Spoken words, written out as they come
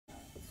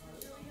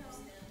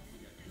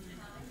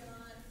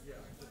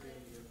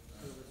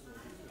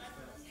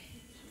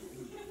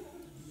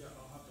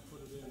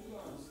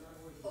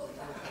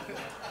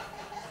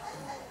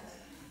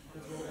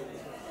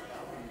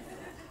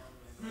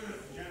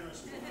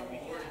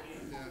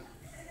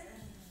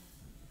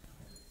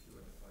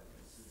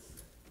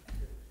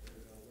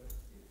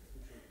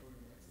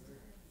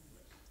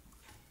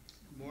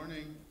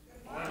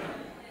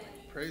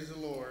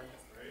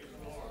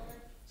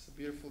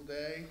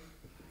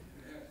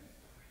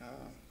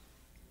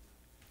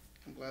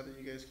glad that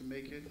you guys can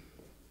make it.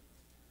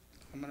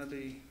 I'm going to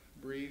be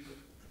brief.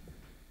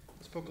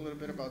 I spoke a little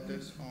bit about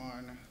this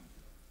on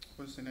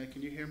Wednesday night.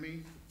 Can you hear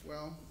me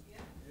well? Yeah.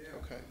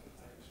 Okay.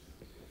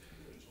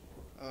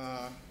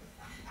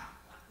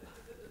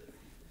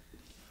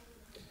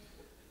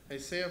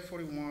 Isaiah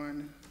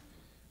 41,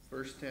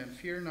 verse 10.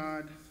 Fear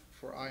not,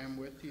 for I am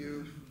with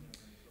you.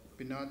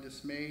 Be not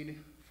dismayed,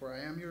 for I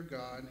am your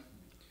God.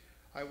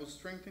 I will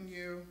strengthen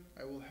you.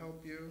 I will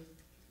help you.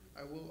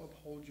 I will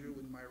uphold you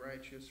with my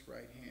righteous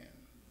right hand.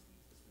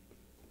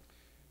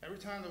 Every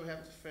time that we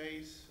have to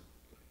face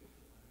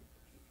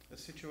a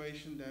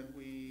situation that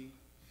we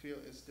feel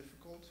is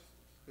difficult,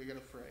 we get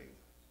afraid.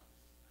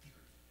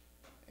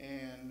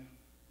 And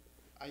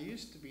I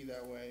used to be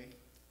that way.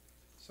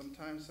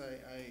 Sometimes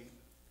I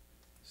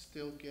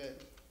still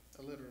get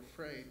a little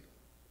afraid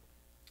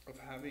of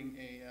having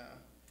a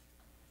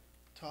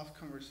tough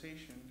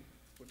conversation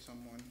with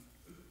someone.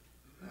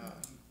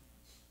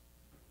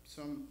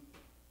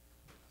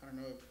 I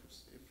don't know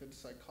if it's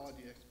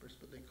psychology experts,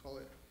 but they call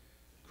it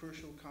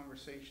crucial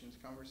conversations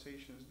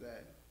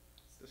that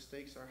the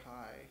stakes are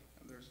high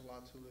and there's a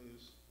lot to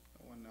lose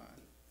and whatnot.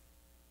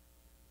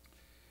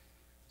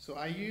 So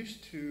I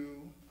used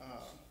to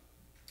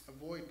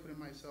avoid putting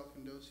myself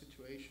in those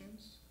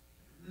situations,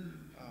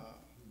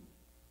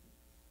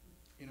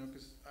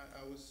 because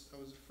I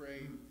was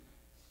afraid,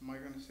 am I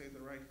going to say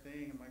the right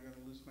thing? Am I going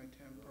to lose my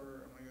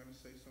temper? Am I going to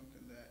say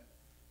something that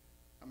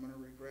I'm going to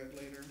regret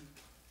later?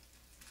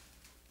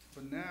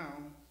 But now,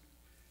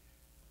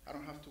 I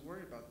don't have to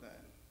worry about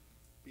that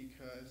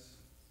because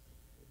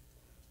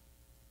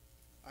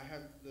I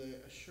have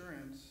the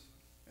assurance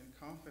and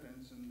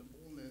confidence and the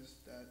boldness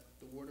that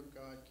the Word of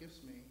God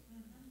gives me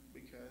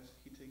because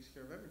He takes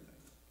care of everything.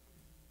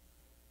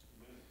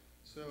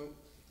 So,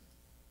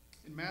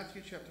 in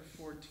Matthew chapter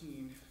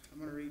 14, I'm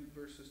going to read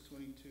verses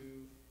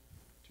 22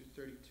 to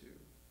 32. It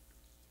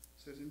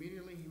says,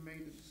 immediately He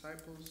made the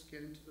disciples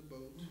get into the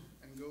boat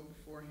and go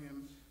before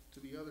Him to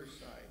the other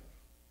side,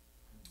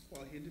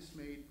 while He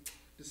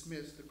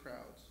dismissed the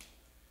crowds.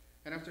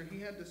 And after He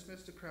had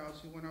dismissed the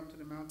crowds, He went up to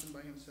the mountain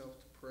by Himself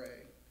to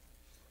pray.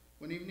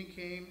 When evening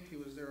came, He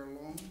was there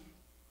alone,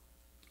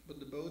 but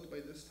the boat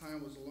by this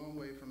time was a long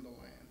way from the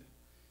land,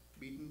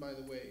 beaten by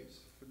the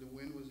waves, for the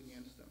wind was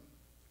against them.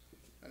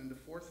 And in the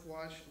fourth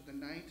watch of the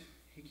night,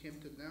 He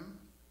came to them,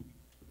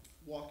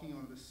 walking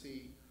on the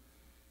sea.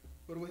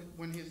 But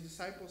when His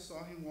disciples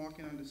saw Him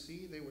walking on the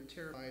sea, they were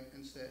terrified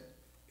and said,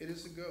 "It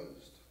is a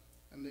ghost,"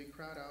 and they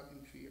cried out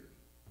in fear.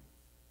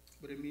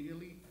 But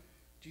immediately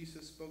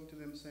Jesus spoke to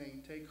them,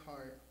 saying, "Take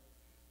heart,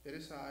 it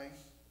is I,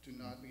 do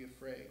not be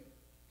afraid."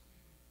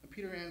 And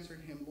Peter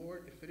answered Him,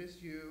 "Lord, if it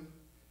is you,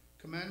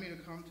 command me to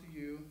come to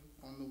you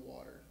on the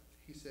water."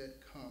 He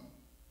said, "Come."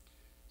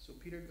 So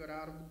Peter got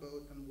out of the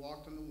boat and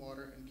walked on the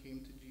water and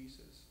came to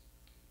Jesus.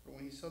 But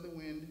when he saw the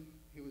wind,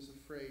 he was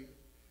afraid,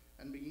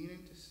 and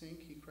beginning to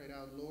sink, he cried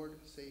out, "Lord,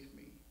 save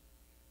me."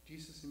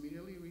 Jesus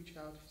immediately reached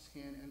out His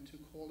hand and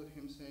took hold of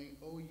him, saying,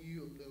 "O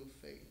you of little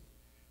faith,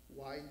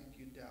 why did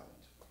you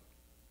doubt?"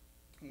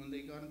 And when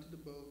they got into the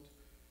boat,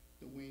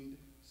 the wind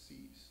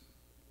ceased.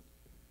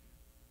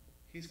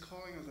 He's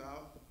calling us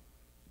out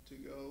to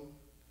go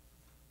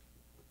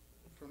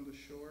from the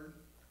shore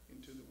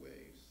into the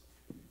waves.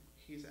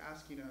 He's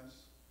asking us,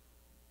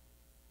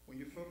 when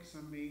you focus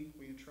on me,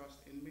 when you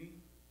trust in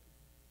me,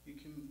 you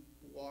can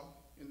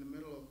walk in the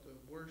middle of the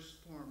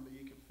worst storm that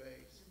you can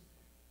face,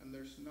 and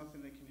there's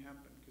nothing that can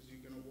happen because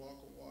you're going to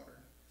walk on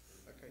water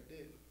like I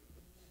did.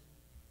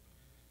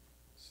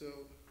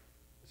 So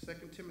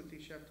 2 Timothy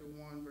chapter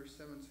 1, verse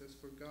 7 says,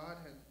 "For God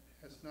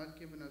has not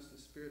given us the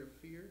spirit of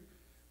fear,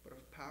 but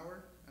of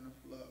power and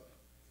of love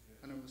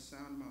and of a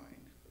sound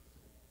mind."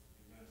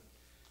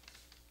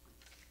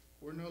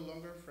 We're no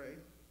longer afraid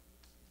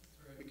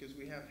because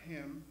we have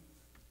Him.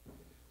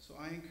 So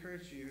I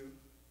encourage you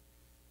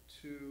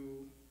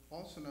to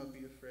also not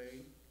be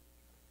afraid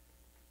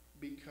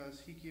because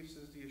He gives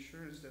us the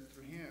assurance that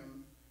through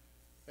Him,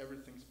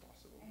 everything's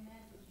possible.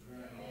 Amen.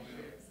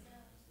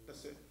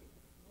 That's it.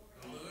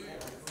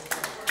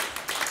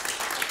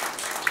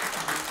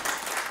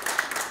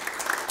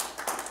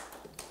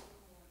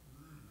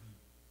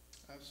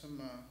 I have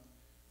some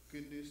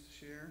good news to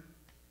share.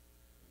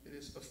 It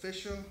is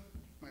official.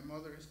 My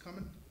mother is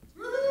coming.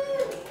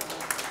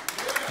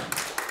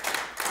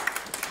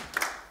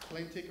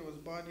 Plane ticket was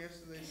bought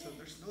yesterday, so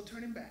there's no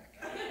turning back.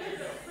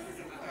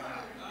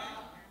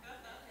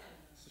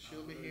 So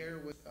she'll be here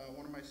with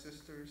one of my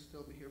sisters.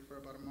 They'll be here for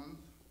about a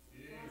month.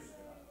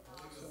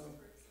 So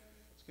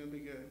it's going to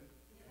be good.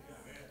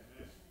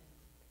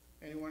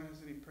 Anyone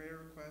has any prayer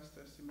requests,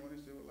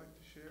 testimonies they would like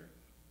to share?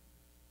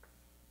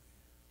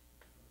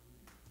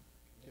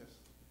 Yes.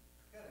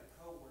 Got a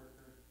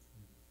coworker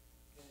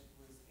that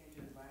was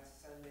injured last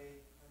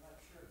Sunday. I'm not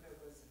sure if it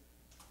was a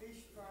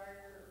fish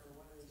fire or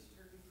one of these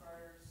turkey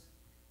fires.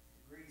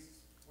 Grease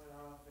went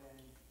off, and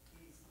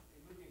he's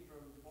moving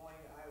from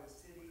Moines, Iowa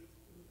City.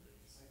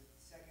 It's like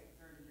second,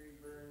 third degree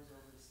burns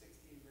over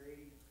 60 or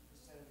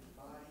 80% of his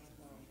body.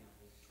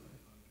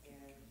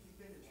 And he's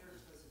been to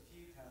church with us a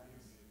few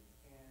times.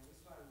 And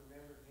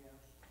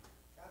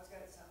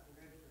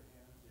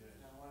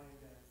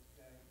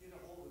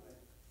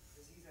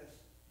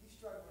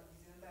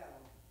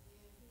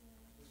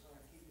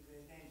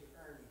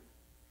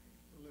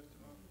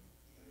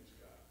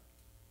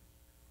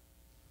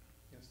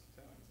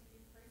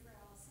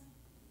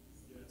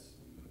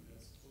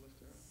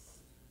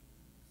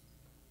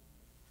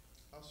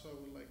also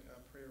would like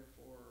a prayer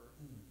for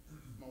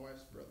my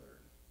wife's brother.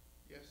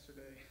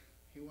 Yesterday,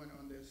 he went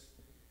on this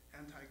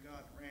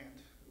anti-God rant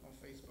on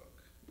Facebook.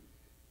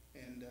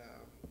 And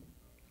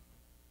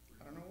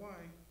I don't know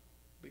why,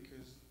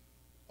 because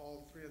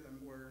all three of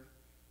them were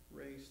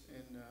raised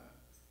in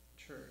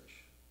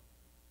church.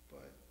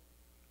 But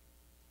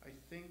I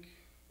think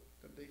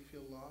that they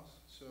feel lost,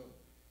 so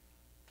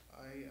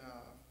I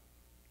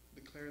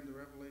declare in the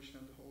revelation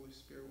of the Holy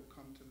Spirit will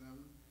come to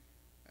them,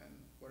 and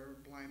whatever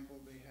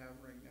blindfold they have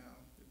right now,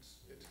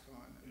 it's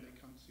gone, and they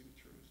come to see the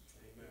truth.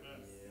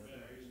 Amen.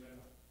 Amen.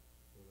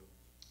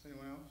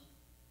 Anyone else?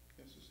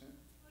 Yes, Suzanne?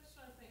 I just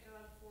want to thank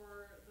God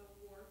for the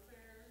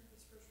warfare, the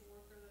spiritual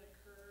warfare that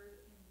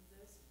occurred in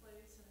this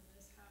place and in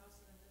this house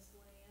and in this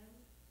land.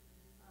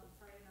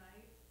 Friday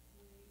night,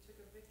 we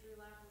took a victory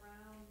lap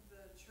around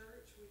the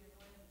church. We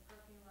anointed the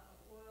parking lot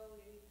with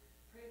oil. We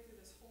prayed through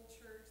this whole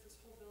church,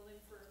 this whole building,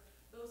 for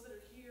those that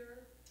are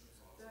here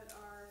that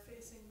are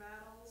facing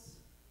battles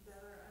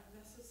that are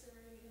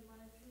unnecessary, in my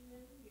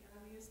opinion. The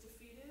enemy is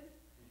defeated,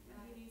 and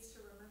he needs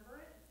to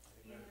remember it.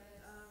 Amen.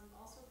 And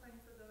also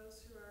praying for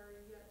those who are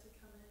yet to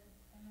come in,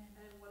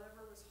 and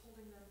whatever was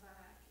holding them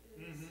back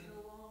is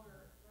no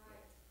longer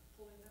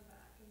holding them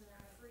back, and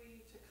they're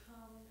free to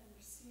come and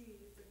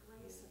receive the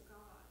grace of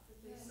God that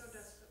they so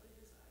desperately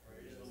desire.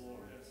 Praise the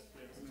Lord. Yes.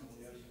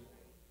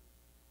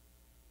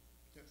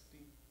 Yes,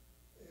 Dean?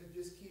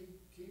 Just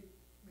keep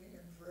me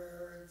in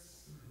prayer.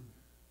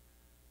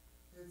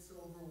 It's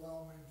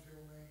overwhelming to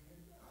me.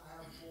 I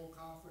have full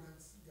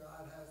confidence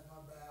God has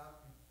my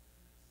back.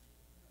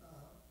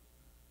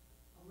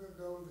 I'm going to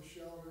go to the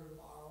shelter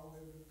tomorrow.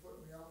 They've been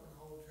putting me up in a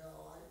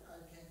hotel. I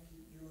can't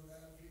keep doing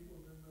that.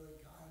 People have been really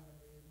kind to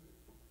me,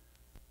 but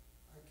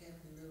I can't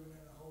be living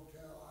in a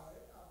hotel.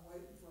 I'm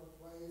waiting for a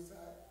place.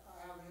 I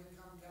have an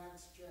income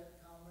tax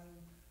check coming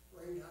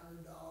for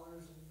 $800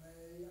 in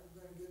May. I'm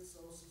going to get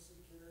Social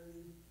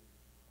Security.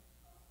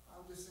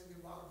 I'm just thinking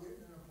about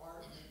getting an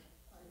apartment.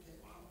 I can't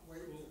keep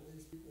waiting for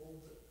these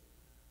people, but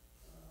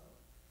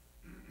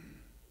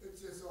it's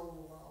just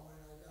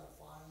overwhelming. I got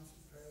fines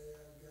to pay.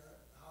 I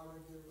got how to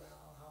get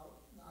around,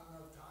 not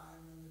enough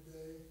time in the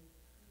day.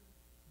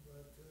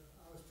 But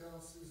I was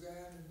telling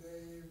Suzanne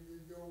today, if you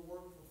go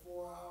work for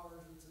 4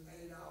 hours, it's an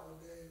 8-hour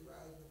day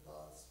riding the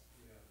bus.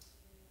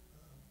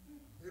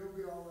 It'll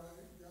be all right.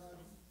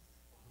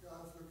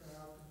 God's looking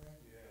after me.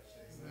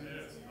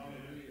 Yes.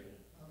 Hallelujah.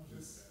 I'm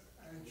just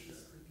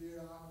anxious to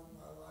get on with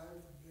my life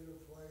and get a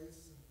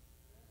place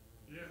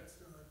and get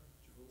started.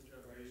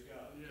 Praise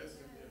God. Yes.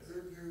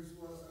 Good news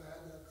was I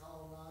had that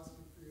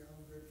colonoscopy.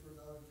 I'm good for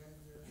another 10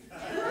 years.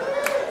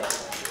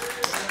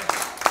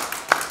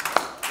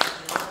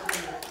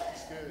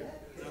 It's good.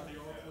 Got the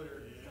all clear.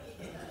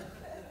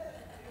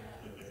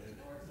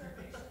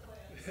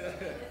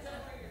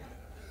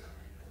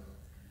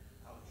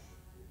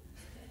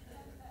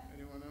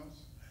 Anyone else?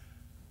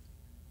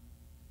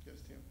 Yes,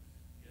 Tim?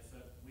 Yes,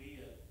 we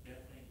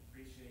definitely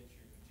appreciate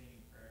your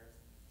continued prayers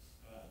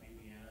about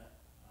Bibiana.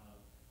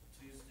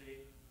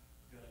 Tuesday,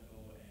 gonna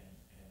go and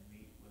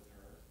meet with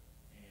her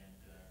and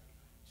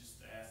just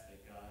ask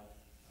that God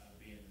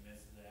be in the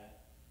midst of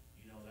that.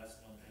 You know, that's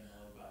one thing I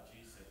love about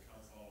Jesus, that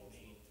come follow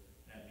me.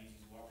 That means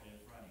he's walking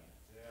in front of you.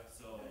 Yeah.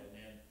 So, and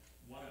then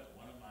one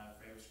of my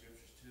favorite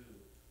scriptures too,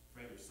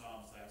 favorite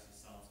Psalms, actually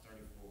Psalms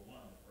 34:1,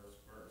 the first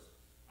verse.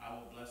 I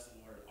will bless the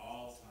Lord at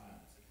all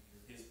times.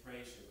 His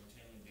praise shall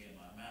continually be in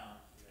my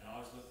mouth. And I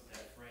always look at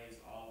that phrase,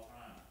 all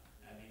time.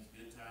 That means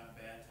good times,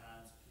 bad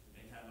times.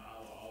 Anytime I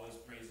will always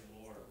praise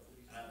the Lord.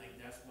 And I think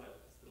that's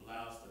what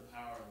allows the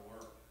power to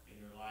work in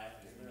your life,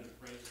 is when you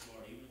praise the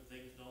Lord. Even if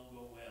things don't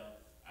go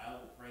well, I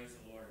will praise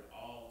the Lord at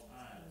all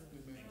times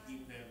and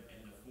keep him in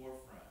the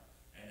forefront.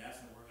 And that's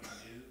what we're going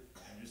to do.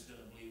 I'm just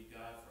going to believe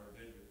God for a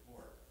good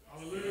report.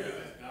 Hallelujah.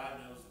 Because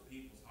God knows the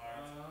people's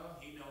hearts.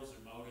 He knows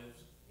their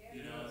motives.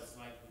 You know, it's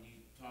like when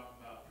you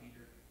talk about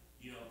Peter.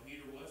 You know,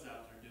 Peter was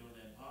out there doing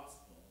the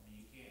impossible. I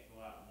mean, you can't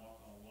go out and walk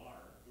on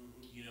water.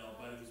 You know,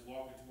 but he was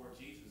walking toward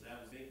Jesus.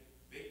 That was a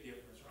big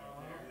difference right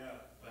there.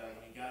 Yeah.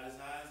 But when he got his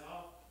eyes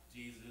off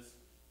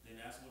Jesus, then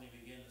that's when he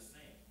began to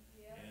sing.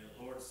 And the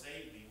Lord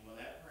saved me. Well,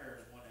 that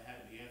prayer is one that had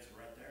to be answered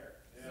right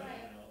there. Yeah.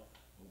 You know,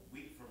 a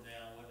week from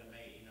now wouldn't have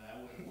made, that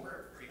wouldn't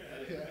work very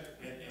good.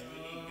 And we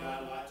need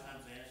God a lot of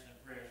times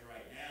answering prayers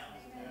right now.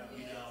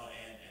 You know,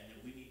 and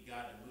we need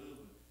God to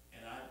move.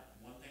 And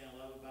one thing I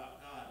love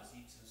about God is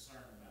he's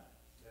concerned about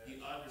it. He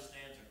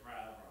understands the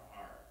cry of our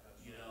heart.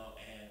 You know,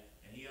 and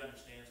he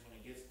understands when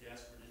it gets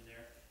desperate in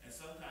there. And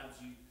sometimes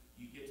you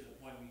get to the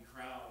point where you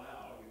cry out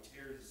loud, or your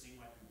tears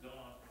seem like you're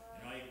gone,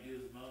 and all you can do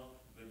is moan.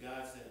 But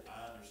God said,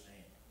 I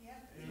understand.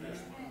 So I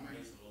just want to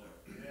praise the Lord.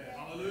 Yeah.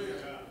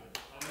 Hallelujah.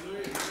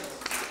 Hallelujah.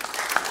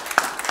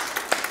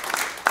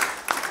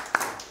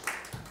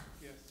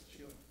 Yes,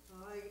 Sheila?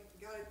 I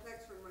got a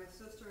text from my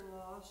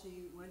sister-in-law.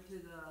 She went to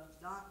the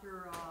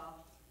doctor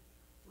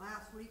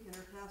last week, and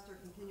her tests are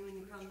continuing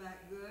to come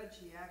back good.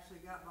 She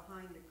actually got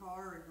behind the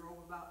car and drove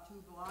about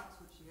 2 blocks,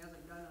 which she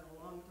hasn't done in a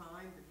long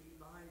time, to be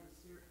behind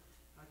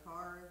a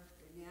car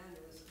again.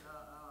 It was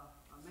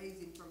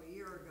amazing from a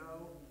year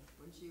ago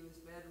when when she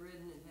was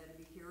bedridden and had to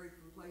be carried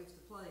from place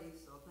to place.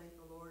 So thank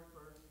the Lord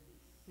for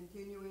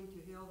continuing to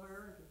heal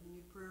her, and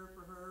continued prayer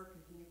for her,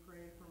 continue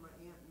praying for my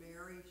Aunt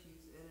Mary.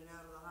 She's in and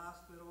out of the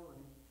hospital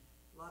and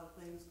a lot of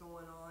things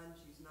going on.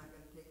 She's not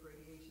gonna take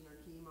radiation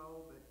or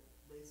chemo, but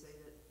they say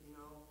that, you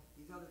know,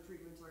 these other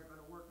treatments aren't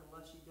gonna work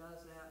unless she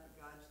does that, but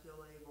God's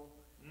still able.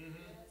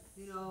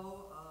 You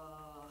know,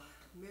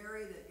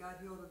 Mary that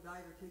got healed of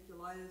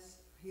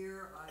diverticulitis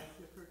here, I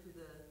took her to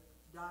the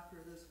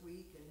doctor this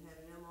week and had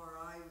an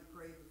MRI. We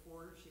prayed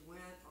before she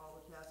went. All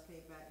the tests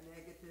came back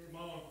negative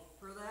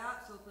for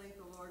that, so thank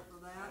the Lord for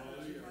that.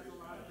 But she has a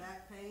lot of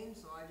back pain,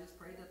 so I just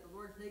pray that the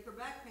Lord take her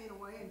back pain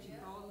away, and she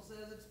called and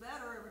says it's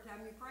better. Every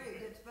time you pray,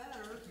 it gets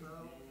better, so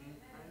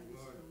I'm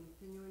just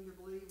continuing to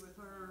believe with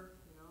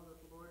her, you know, that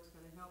the Lord's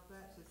gonna help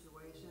that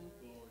situation.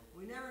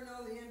 We never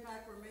know the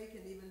impact we're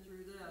making even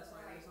through this.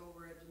 I was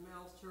over at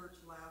Jamel's church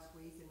last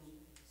week, and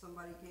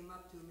somebody came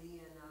up to me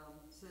and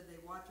said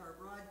they watch our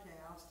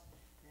broadcast,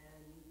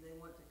 and they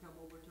want to come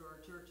over to our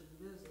church and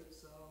visit,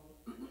 so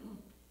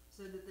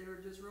said that they were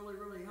just really,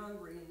 really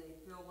hungry, and they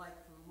feel like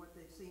from what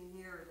they've seen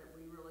here that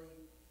we really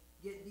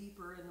get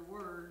deeper in the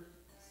Word,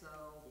 so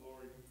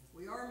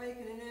we are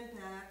making an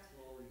impact.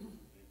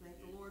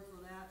 Thank the Lord for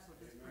that, so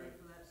just pray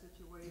for that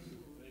situation,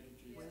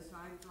 and when the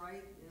time's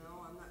right, you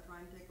know, I'm not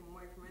trying to take them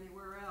away from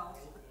anywhere else.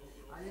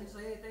 I didn't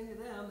say anything to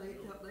them,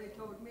 they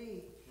told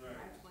me.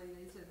 Actually,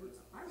 they said,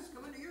 I was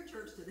coming to your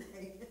church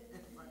today.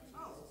 Like,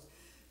 oh,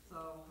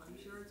 so I'm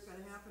sure it's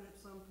gonna happen at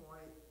some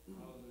point.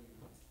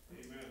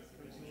 Amen.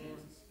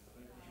 Yes.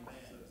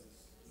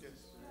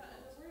 Yeah,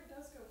 and the word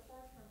does go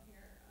forth from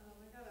here.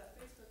 I got a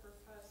Facebook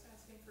request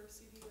asking for a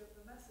CD of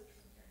the message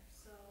from here.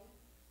 So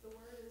the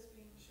word is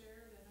being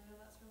shared, and I know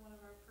that's been one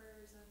of our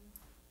prayers, and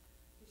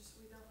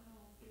we don't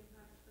know the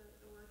impact that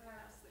the word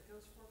has that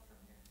goes forth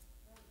from here.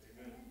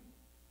 Amen.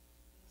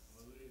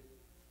 Hallelujah.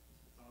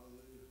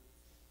 Hallelujah.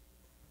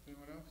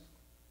 Anyone else?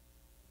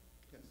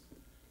 Yes.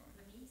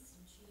 My niece,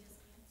 and she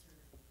has cancer.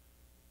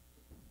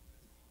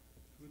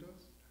 Who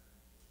does?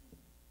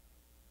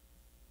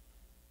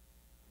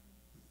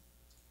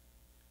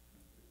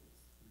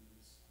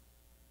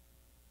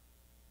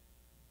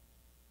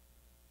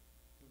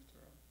 Lift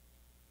her up.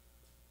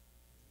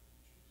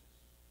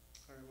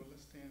 All right, well,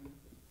 let's stand.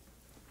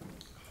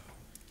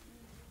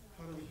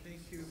 Father, we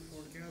thank you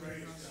for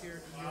gathering us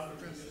here in your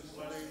presence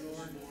today,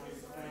 Lord.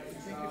 We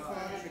thank you,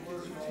 Father,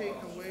 because you take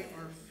away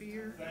our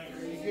fear.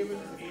 You give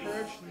us the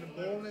courage and the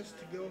boldness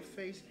to go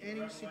face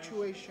any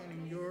situation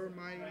in your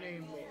mighty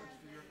name, Lord.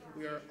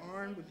 We are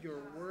armed with your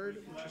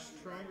word, which is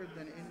stronger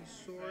than any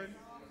sword.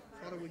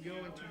 Father, we go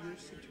into your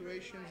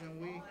situations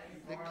and we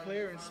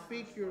declare and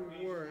speak your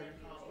word,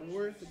 a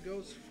word that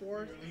goes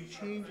forth and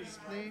changes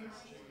things,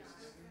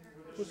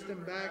 puts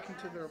them back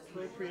into their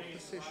appropriate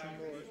position,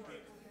 Lord.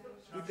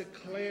 We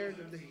declare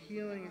that the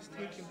healing is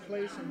taking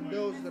place in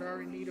those that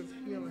are in need of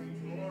healing.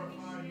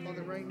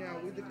 Father, right now,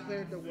 we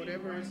declare that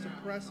whatever is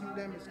suppressing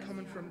them is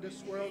coming from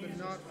this world and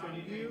not from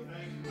you.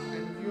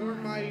 In your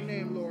mighty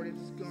name, Lord, it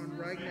is gone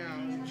right now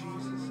in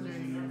Jesus'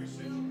 name.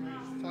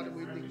 Father,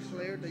 we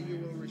declare that you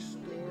will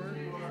restore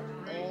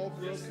all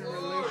broken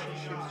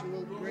relationships. You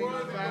will bring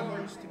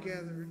families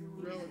together,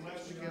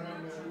 relatives together,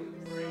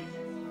 Lord.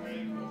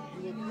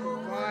 You will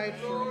provide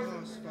for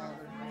us,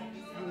 Father.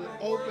 You will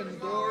open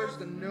doors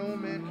that no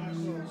man can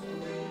close,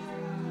 Lord.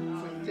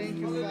 We thank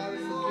you, Father,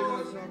 for giving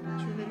us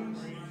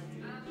opportunities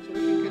so we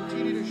can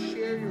continue to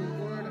share your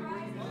word and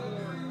bring it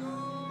forward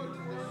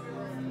into this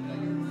world and let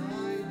your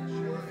light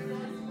shine.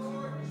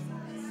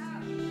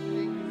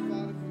 Thank you,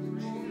 Father, for the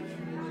change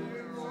you do in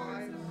our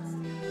lives,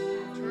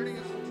 turning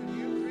us into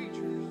new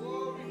creatures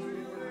because we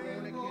were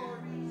born again.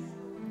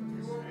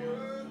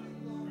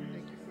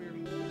 Thank you for your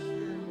Holy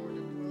Spirit, Lord,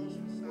 that dwells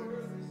inside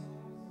of us.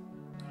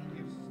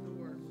 Gives us the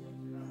word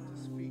to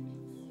speak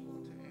to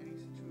any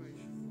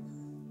situation.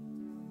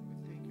 We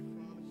thank you,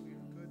 Father, for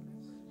your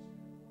goodness,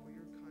 for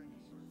your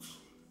kindness,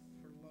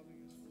 for loving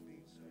us, for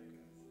being so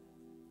good.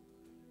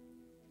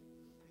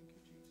 Thank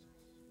you, Jesus.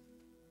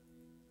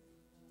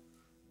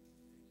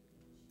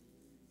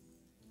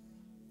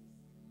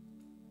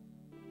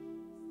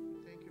 We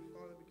thank you,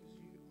 Father, because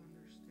you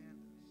understand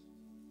us.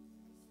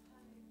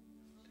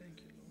 Thank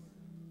you, Lord.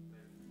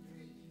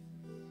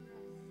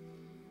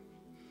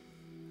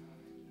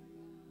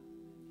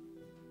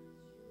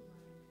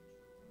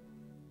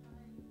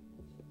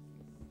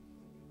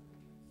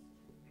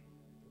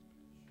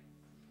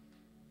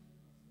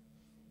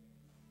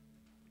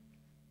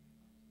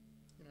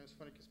 You know, it's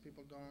funny because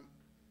people don't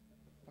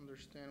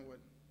understand what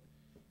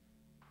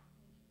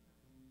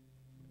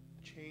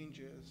change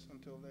is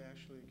until they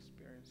actually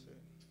experience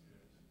it.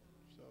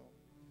 So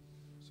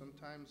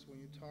sometimes when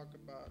you talk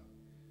about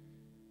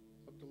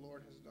what the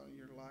Lord has done in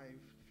your life,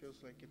 it feels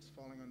like it's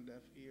falling on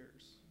deaf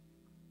ears.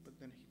 But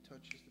then he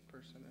touches the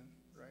person and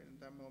right in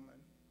that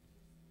moment,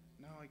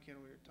 now I get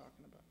what you're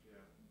talking about.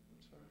 Yeah.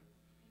 So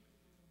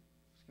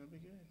it's going to be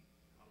good.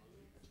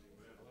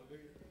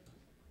 Hallelujah.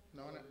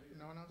 No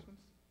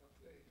announcements?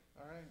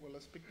 All right, well,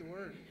 let's speak the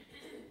word.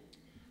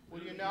 Will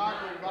you not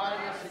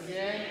revive us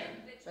again?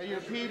 that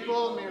your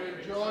people may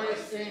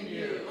rejoice in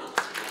you.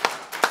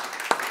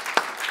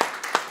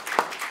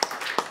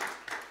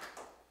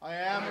 I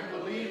am a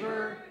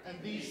believer,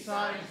 and these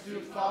signs do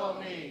follow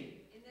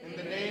me. In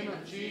the name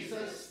of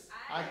Jesus,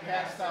 I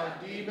cast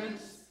out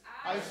demons.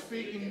 I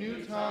speak in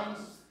new tongues.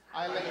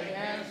 I lay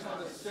hands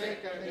on the sick,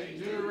 and they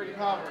do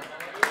recover.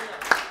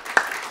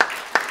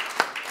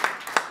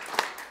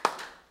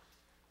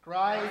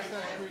 Christ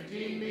has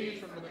redeemed me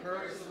from the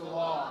curse of the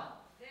law.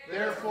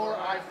 Therefore,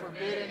 I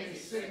forbid any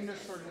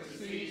sickness or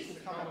disease to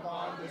come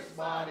upon this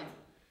body.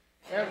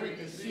 Every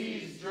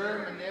disease,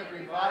 germ, and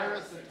every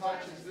virus that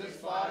touches this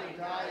body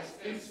dies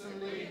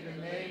instantly in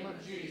the name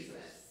of Jesus.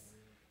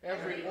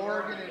 Every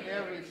organ and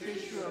every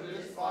tissue of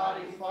this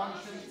body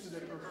functions to the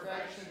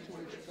perfection to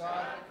which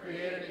God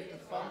created it to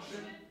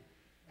function.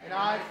 And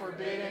I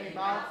forbid any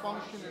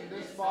malfunction in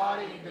this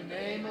body in the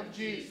name of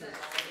Jesus.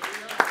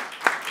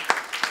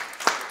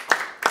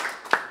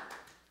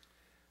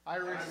 I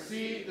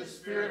receive the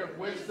spirit of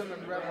wisdom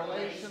and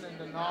revelation and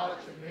the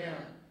knowledge of Him,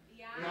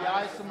 the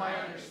eyes of my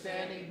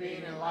understanding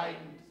being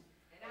enlightened.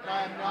 And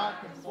I am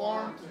not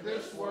conformed to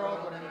this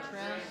world, but am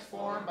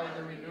transformed by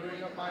the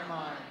renewing of my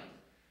mind.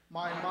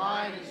 My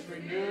mind is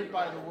renewed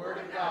by the Word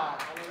of God.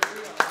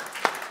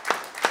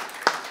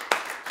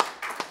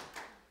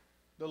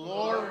 The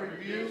Lord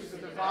rebukes the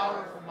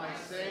devourer for my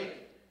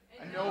sake,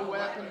 and no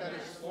weapon that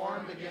is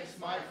formed against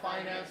my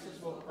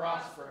finances will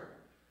prosper.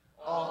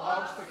 All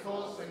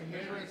obstacles and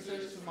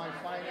hindrances to my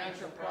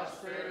financial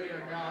prosperity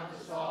are now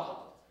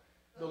dissolved.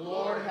 The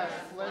Lord has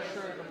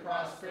pleasure in the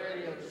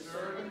prosperity of His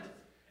servant,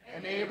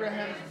 and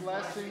Abraham's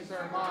blessings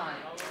are mine.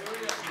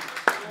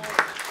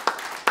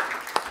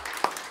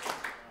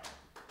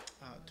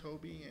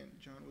 Toby and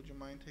John, would you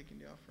mind taking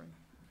the offering?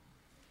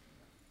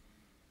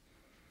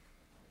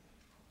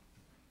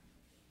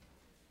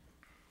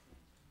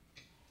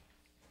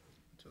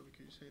 Toby,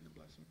 could you say the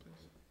blessing,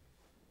 please?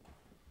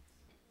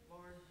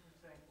 Lord,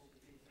 we're thankful to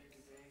be here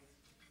today,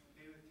 to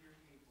be with your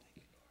people.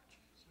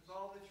 With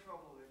all the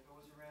trouble that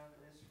goes around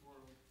in this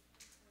world,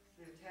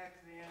 the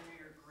attacks of the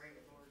enemy are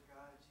great, Lord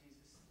God,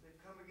 Jesus.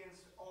 They've come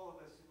against all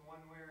of us in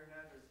one way or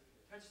another.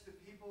 Touch the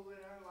people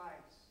in our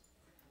lives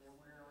that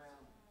we're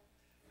around.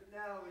 But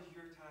now is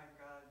your time,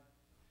 God.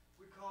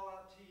 We call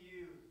out to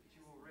you that you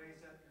will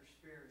raise up your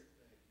spirit.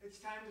 It's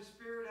time to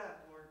spirit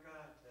up, Lord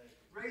God.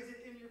 Raise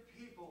it in your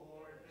people,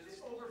 Lord, that it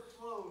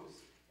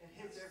overflows and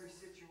hits every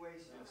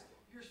situation.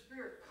 Your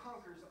spirit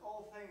conquers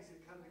all things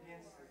that come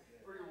against it,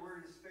 for your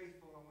word is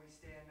faithful and we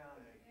stand on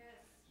it.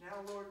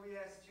 Now, Lord,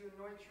 we ask that you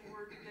anoint your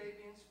word today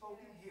being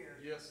spoken here.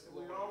 Yes, that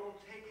we all will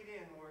take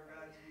it in, Lord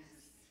God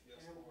Jesus,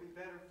 and it will be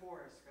better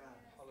for us, God.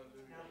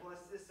 Hallelujah. Now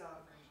bless this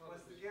offering.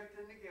 Bless the gift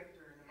and the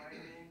gifter in the mighty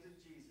names of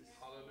Jesus.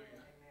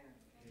 Hallelujah. Amen.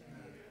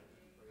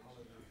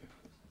 Hallelujah.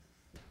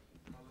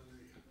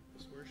 Hallelujah.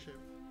 Let's worship.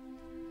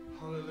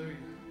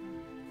 Hallelujah.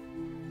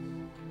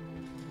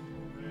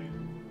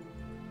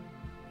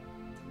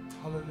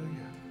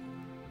 Hallelujah.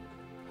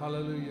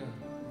 Hallelujah.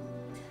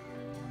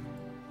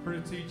 Heard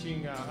a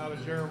teaching out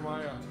of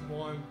Jeremiah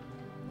 1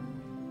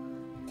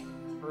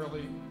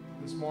 early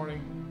this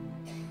morning.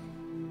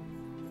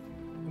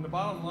 And the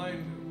bottom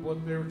line,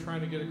 what they were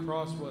trying to get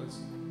across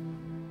was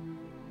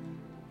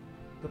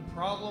the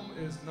problem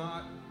is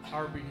not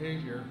our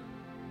behavior.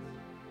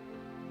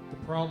 The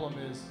problem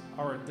is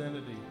our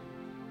identity.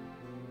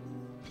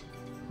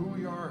 Who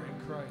we are in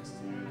Christ.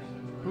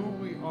 Who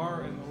we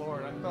are in the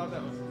Lord. I thought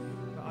that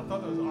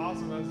was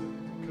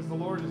awesome because the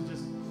Lord is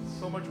just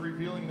so much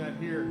revealing that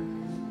here.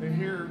 And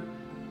here,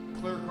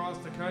 clear across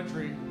the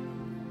country,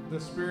 the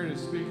Spirit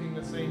is speaking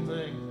the same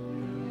thing.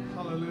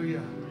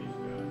 Hallelujah.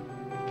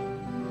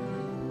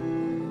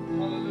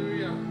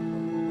 Hallelujah.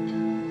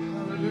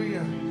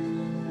 Hallelujah.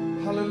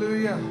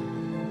 Hallelujah.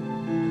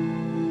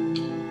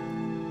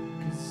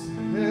 'Cause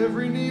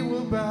every knee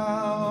will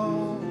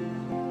bow.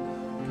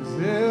 'Cause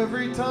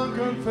every tongue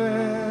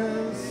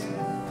confess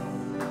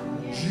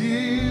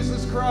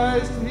Jesus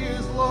Christ, He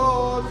is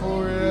Lord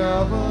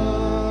forever.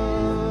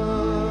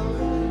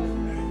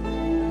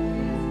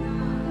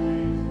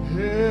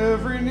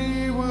 Every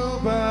knee will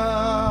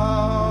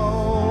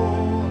bow,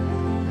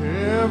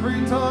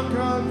 every tongue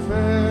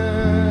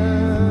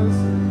confess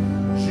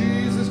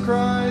Jesus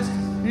Christ,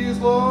 He is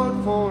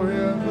Lord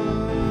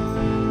forever.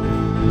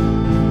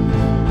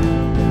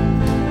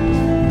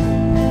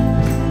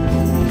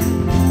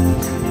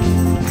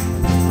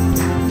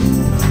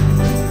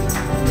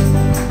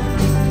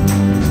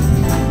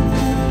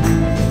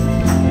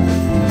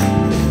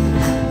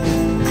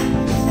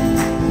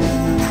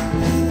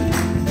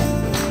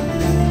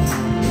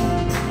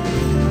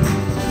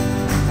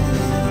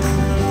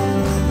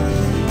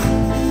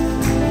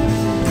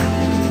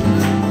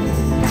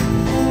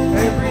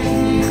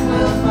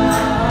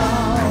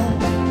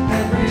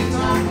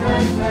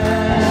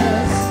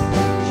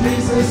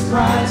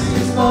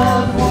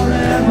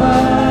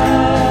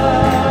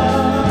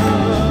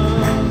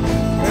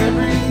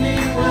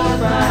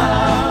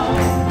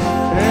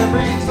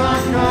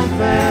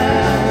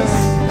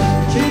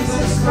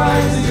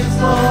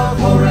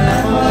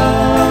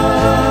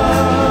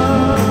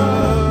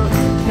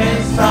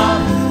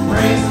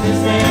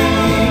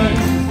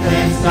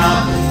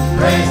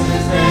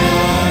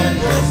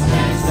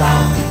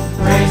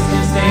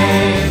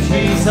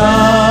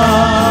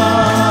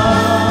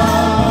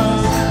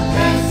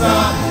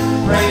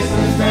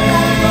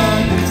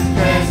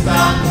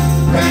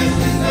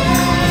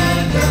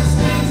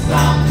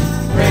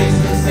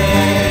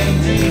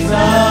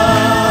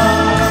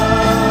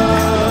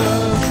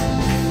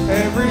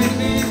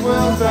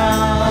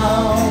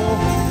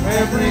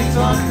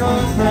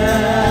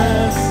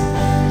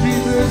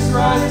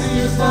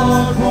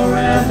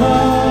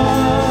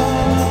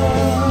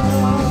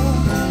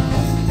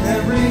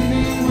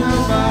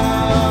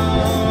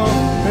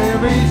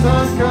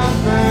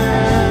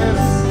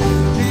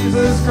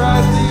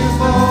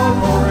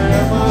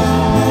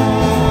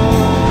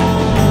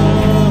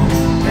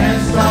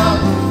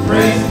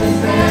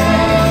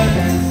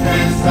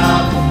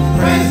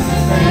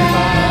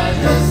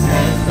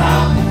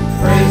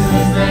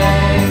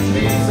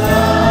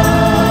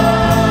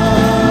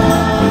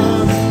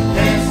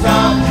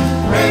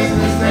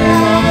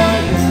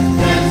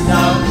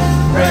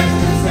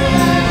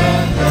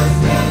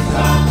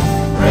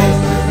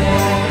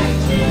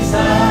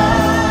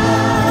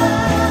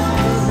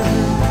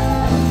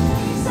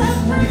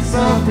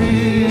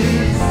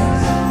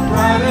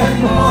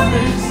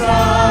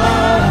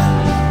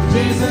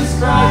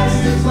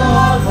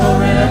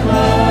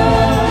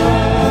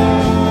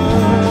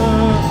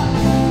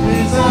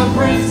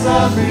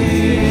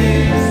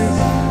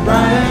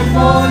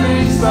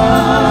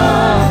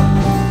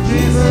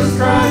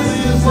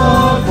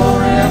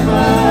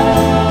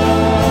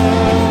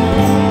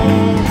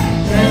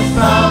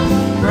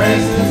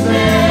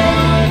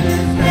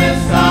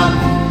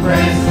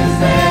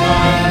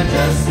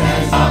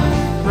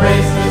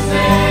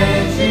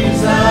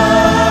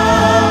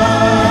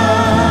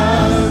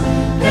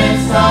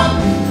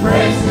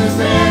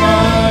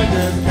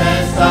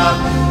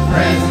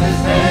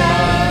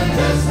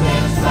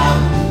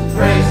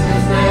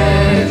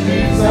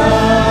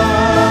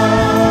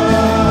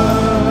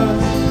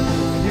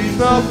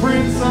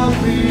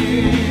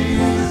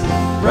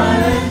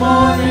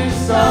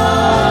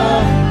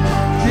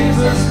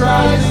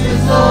 Christ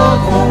is Lord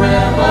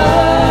forever.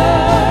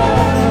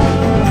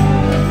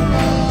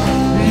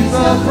 He's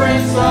the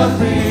Prince of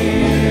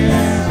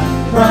Peace,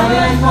 bright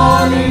and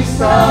morning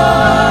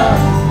star.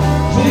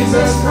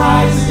 Jesus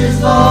Christ is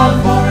Lord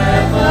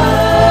forever.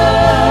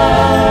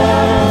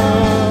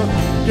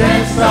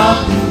 Can't stop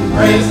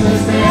praising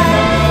His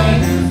name.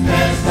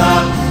 Can't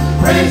stop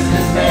praising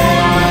His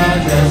name.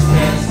 I just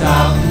can't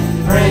stop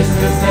praising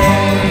His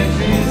name,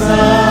 Jesus.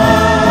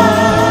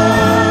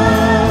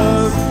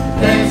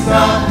 Can't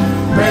stop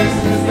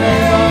praising His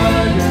name.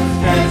 I just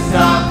can't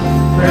stop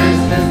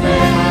praising His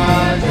name.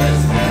 I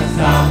just can't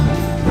stop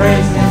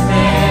praising His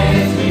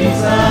name,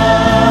 Jesus.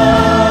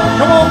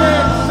 Come on,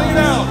 man, sing it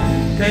out.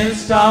 Can't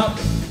stop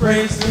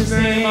praising His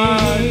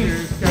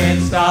name.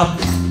 Can't stop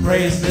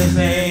praising His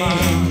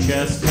name.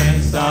 Just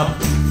can't stop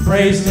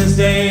praising His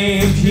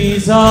name,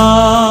 Jesus.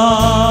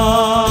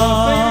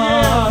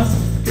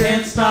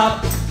 Can't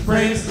stop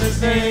praising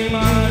His name.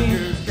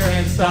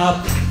 Can't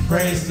stop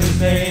praising His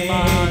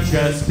name.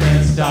 Just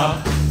can't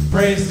stop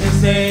praising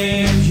His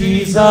name,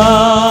 Jesus.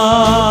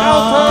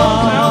 Altos,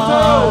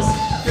 altos.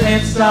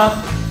 Can't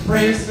stop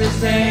praising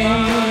His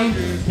name.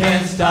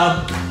 Can't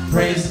stop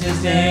praising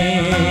His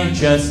name.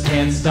 Just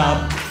can't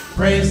stop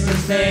praising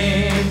His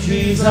name,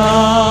 Jesus.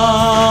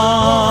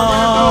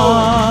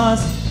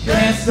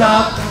 Can't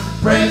stop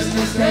praising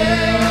His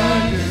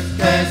name.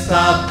 Can't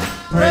stop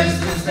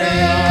praising His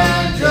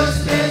name.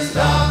 Just can't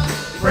stop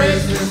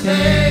praising His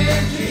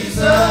name,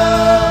 Jesus.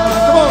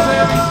 Come on,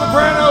 Sammy,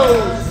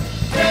 sopranos.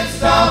 Can't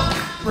stop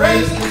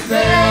praising His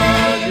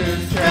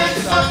name. Can't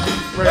stop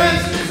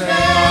praising His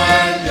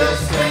name.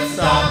 Just can't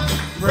stop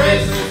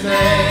praising His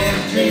name,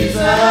 Jesus.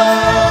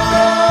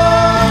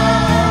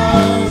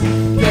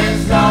 Can't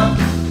stop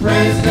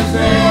praising His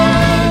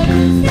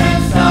name.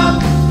 Can't stop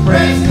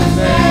praising His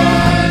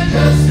name.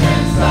 Just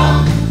can't stop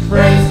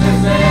praising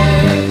His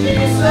name,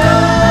 Jesus.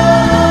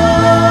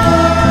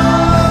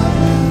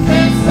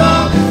 Can't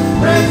stop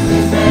praising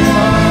His name.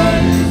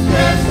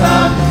 Can't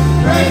stop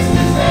praising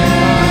His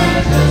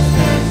name. Just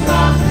can't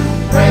stop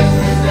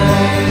praising His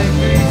name,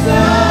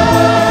 Jesus.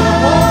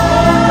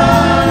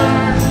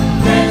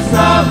 Can't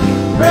stop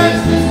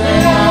praising His name.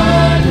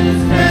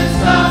 Can't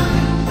stop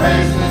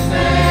praising His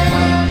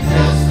name.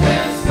 Just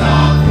can't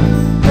stop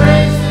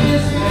praising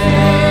His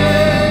name,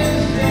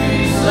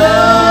 Jesus.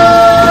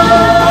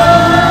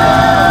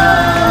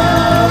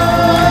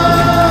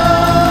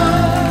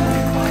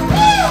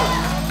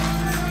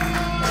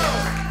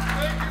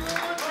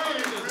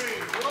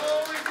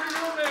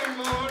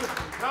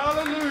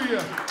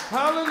 Hallelujah,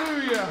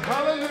 hallelujah,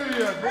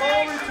 hallelujah.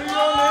 Glory to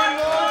your name,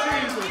 Lord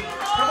Jesus.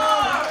 Come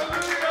on,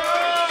 hallelujah.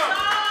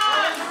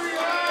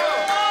 Hallelujah.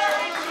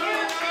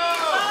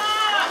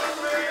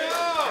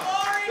 Hallelujah.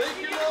 Thank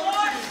you,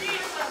 Lord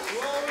Jesus.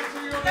 Glory to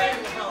your name,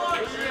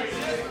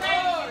 hallelujah.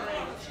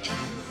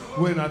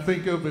 When I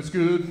think of His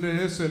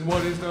goodness and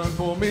what He's done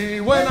for me,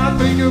 when I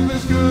think of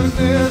His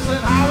goodness and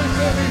how He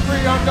set me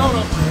free, I'm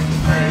gonna praise,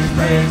 praise,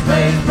 praise,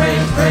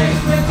 praise, praise,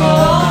 praise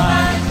all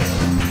night,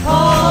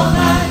 all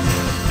night.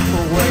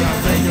 When I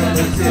think of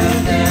His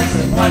goodness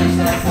and what He's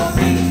done for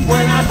me,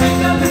 when I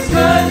think of His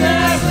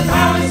goodness and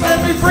how He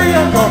set me free,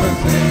 I'm gonna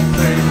sing,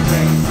 sing,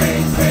 sing,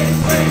 sing, sing,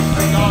 sing,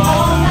 sing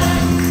all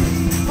night,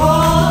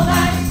 all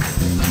night.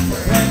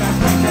 When I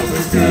think of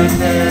His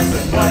goodness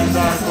and what He's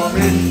done for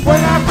me,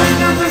 when I think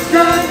of His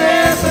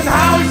goodness and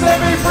how He set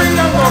me free,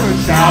 I'm gonna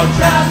shout,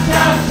 shout,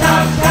 shout,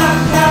 shout, shout,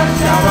 shout,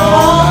 shout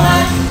all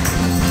night,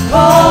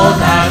 all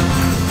night.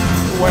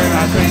 When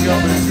I think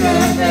of His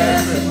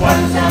goodness and what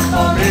He's done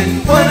for me,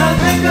 when I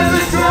think of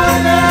His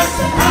goodness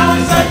and how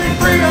He set me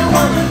free, I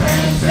wanna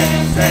dance,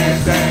 dance,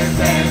 dance,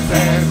 dance, dance,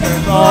 dance,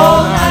 dance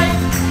all night,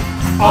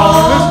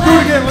 all night. Let's do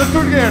it again, let's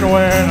do it again.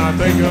 When I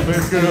think of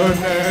His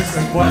goodness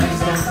and what He's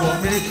done for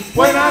me,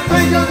 when I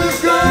think of His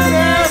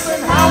goodness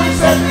and how He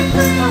set me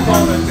free, I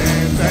wanna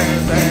dance,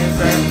 dance, dance,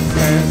 dance,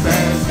 dance,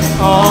 dance, dance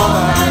all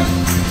night,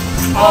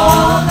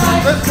 all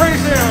night. Let's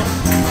praise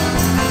Him.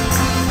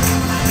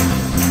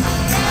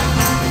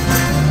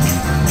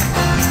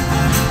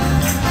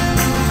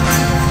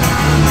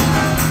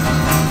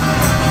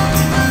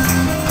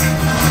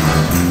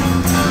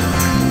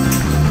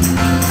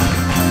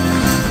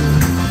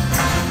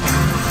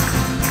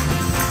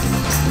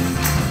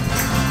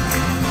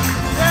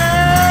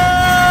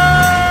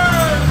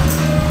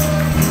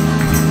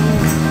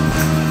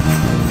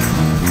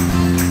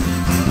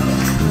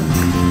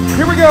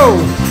 Here we go.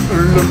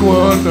 Look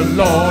what the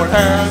Lord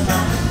has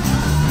done.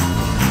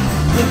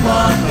 Look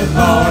what the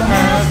Lord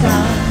has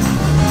done.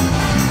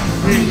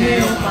 He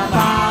healed my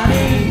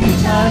body. He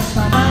touched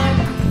my mind.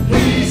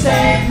 He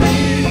saved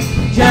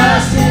me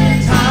just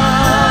in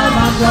time.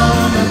 I'm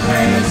gonna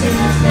praise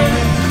His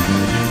name.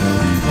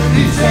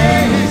 He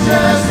said He's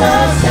just the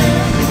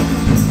same.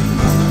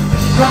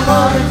 Come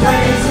on and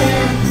praise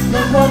Him.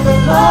 Look what the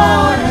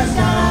Lord has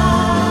done.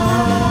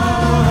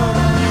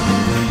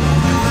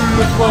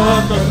 Look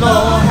what the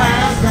Lord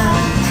has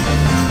done.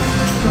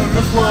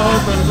 Look what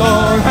the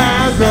Lord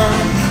has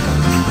done.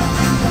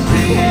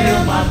 He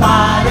healed my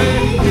body.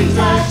 He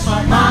touched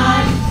my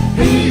mind.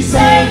 He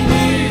saved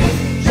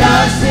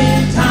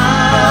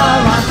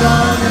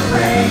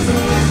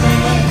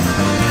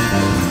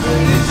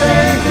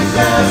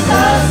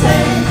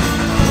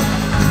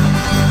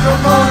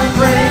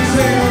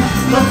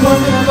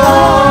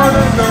Lord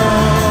has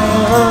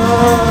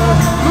done.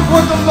 Look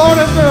what the Lord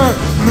has done.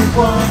 Look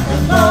what the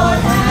Lord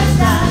has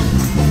done.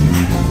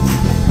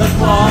 Look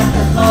what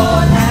the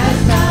Lord has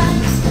done.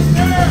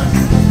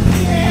 He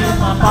healed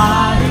my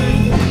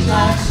body, He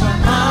touched my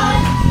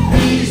mind,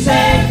 He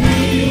set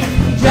me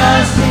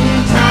just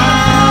in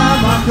time.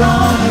 I'm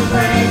gonna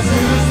praise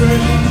His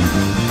name.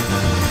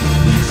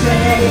 He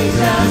changed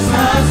just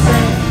the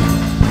same.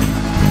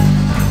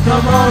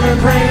 Come on and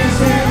praise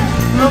Him.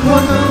 Look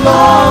what the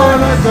Lord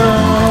has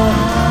done.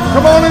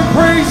 Come on and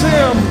praise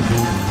Him.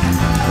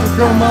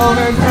 Come on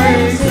and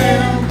praise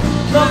Him.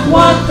 Look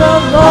what the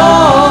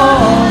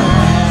Lord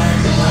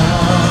has done.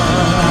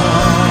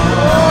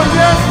 Oh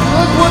yes,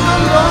 look what the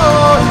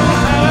Lord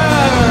has done.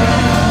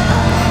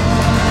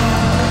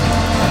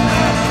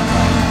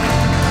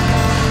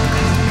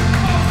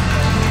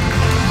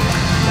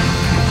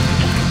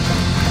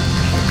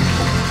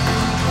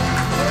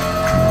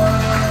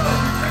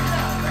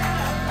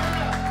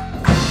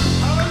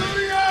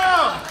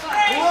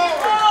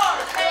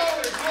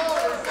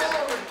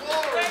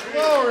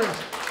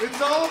 It's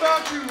all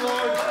about you,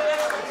 Lord.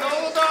 It's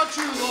all about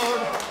you,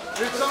 Lord.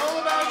 It's all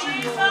about you,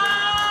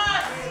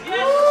 Lord.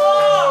 Yes,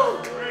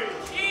 Lord.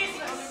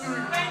 Jesus,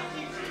 thank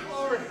you,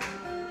 Lord.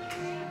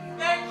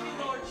 Thank you,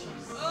 Lord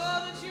Jesus.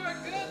 Oh, that you are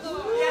good,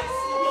 Lord. Yes, You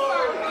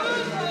are good,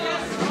 Lord.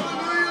 Yes,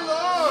 Hallelujah,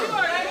 Lord. You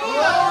are good.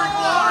 Glory,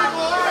 glory,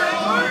 glory.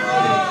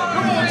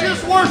 Come on,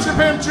 just worship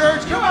Him,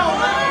 church. Come on.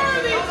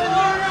 Worthy to be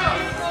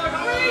praised, Lord.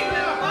 Great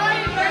and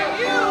mighty are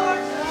you.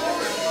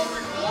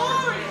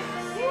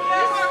 Glorious. You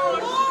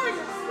are glorious.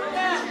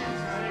 Yes.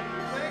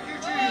 Thank you,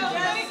 Oh, Jesus.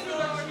 thank you,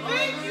 Lord.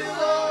 Thank you,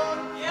 Lord.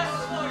 Yes,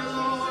 Lord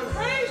Jesus.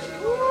 Praise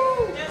you.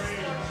 Yes,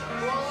 Lord.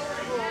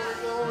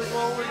 Glory,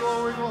 glory,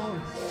 glory, glory.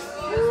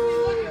 Oh, as we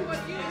look at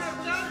what you have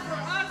done for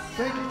us.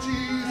 Thank you,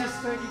 Jesus.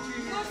 Thank you,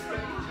 Jesus. Look for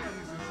Thank you, you.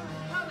 Jesus.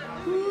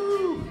 Hallelujah.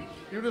 Woo.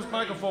 Even this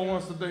microphone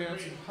wants to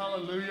dance.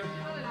 Hallelujah.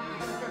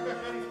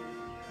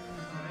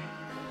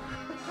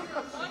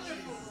 Wonderful.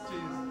 Jesus.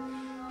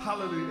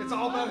 Hallelujah. It's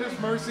all about His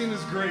mercy and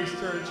His grace,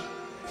 church.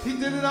 He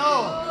did it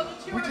all.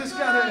 We just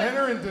got to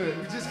enter into it.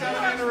 We just got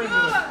to enter into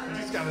it. We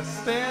just got to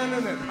stand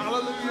in it.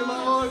 Hallelujah,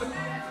 Lord.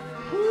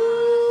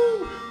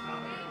 Woo.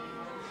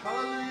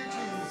 Hallelujah,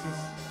 Jesus.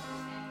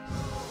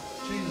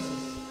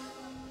 Jesus.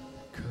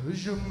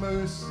 'Cause your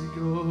mercy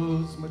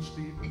goes much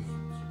deeper.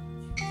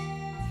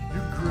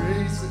 Your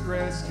grace, it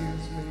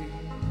rescues me.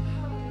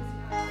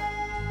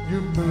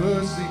 Your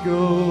mercy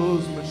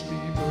goes much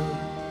deeper,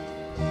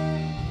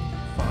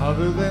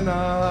 farther than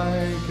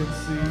I can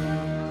see.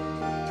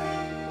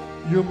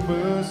 Your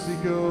mercy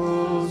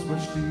goes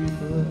much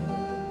deeper.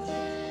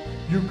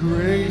 Your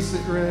grace,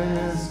 it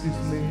rescues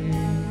me.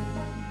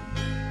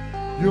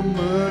 Your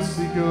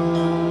mercy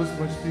goes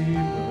much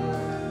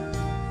deeper,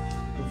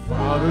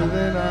 farther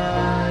than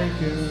I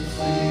can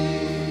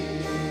see.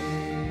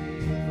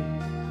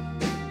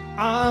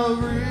 I'll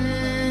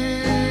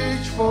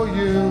reach for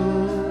you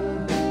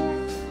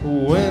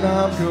when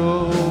I'm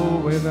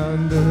going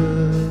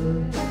under.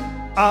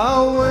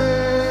 I'll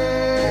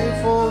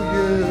wait for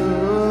you.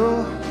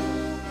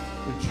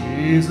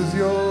 Jesus,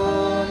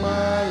 you're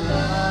my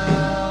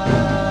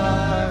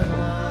lifeline.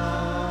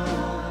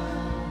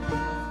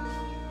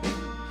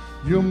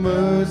 Your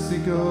mercy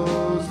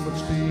goes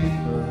much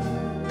deeper.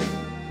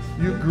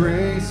 Your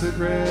grace, it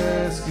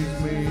rescues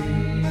me.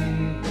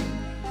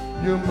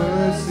 Your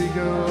mercy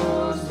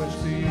goes much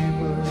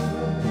deeper,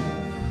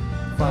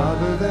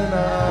 farther than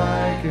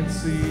I can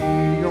see.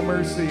 Your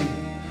mercy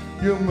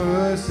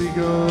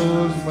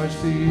goes much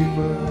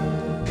deeper.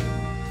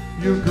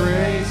 Your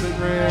grace, it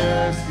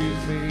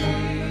rescues me.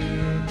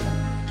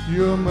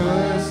 Your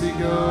mercy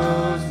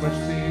goes much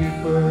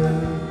deeper,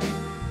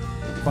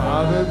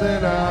 farther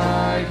than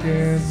I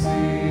can see.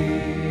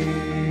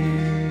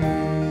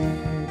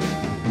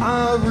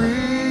 I'll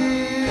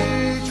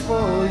reach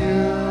for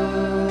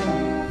you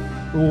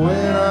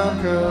when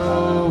I'm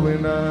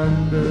going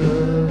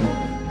under.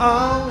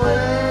 I'll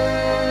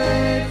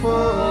wait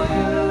for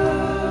you.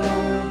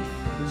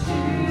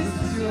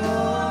 Jesus, you're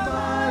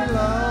my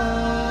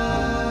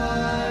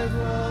lifeline.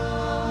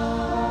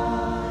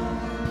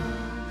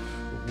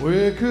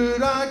 Where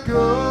could I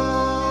go?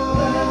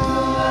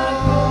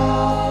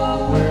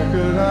 Where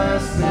could I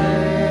stand?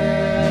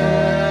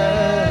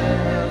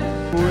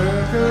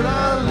 Where could I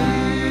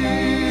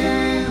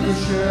leave the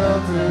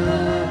shelter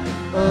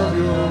of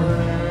your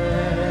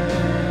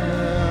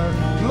hand?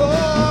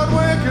 Lord,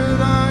 where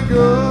could I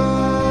go?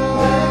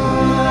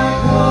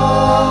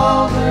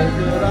 Where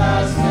could I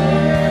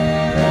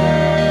stand?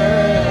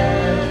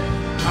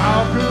 How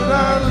could I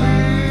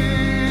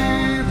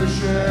leave the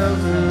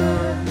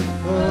shelter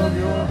of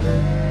your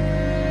hand?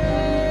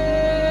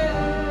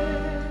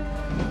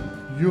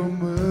 Your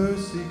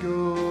mercy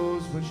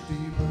goes much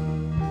deeper.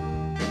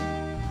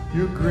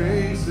 Your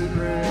grace, it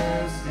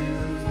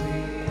rescues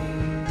me.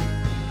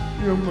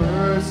 Your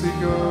mercy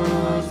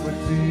goes much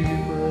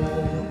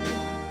deeper,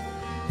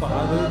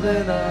 farther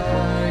than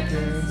I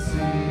can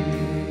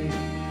see.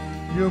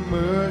 Your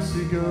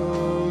mercy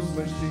goes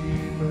much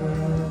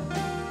deeper.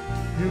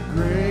 Your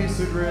grace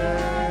that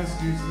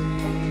rescues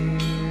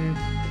me.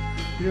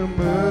 Your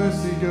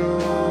mercy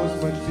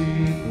goes much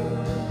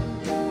deeper,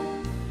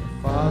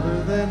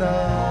 farther than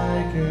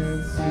I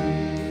can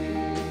see.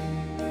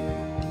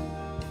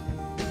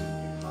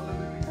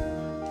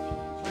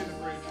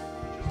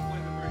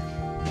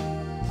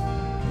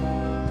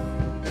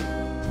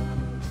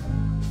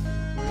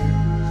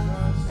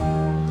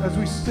 As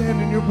we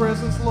stand in your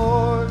presence,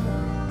 Lord,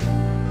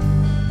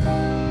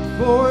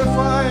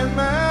 glorify and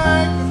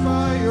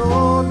magnify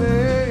your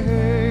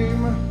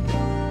name.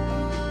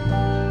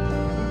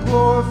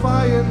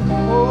 Glorify your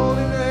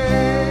holy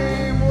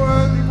name.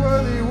 Worthy,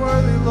 worthy,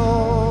 worthy,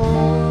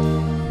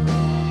 Lord.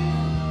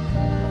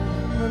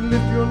 And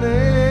lift your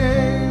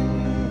name.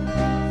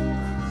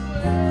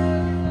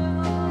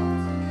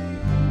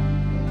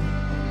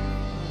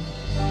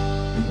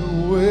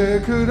 Where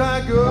could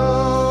I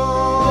go?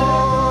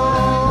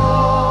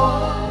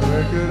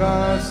 Could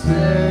I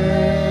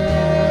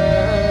stand?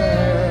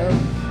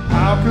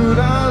 How could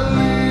I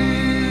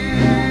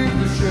leave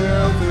the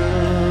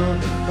shelter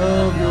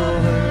of your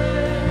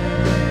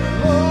hand?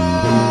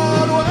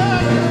 Lord, where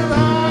could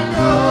I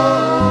go?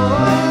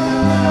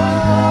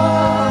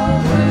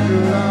 Where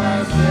could I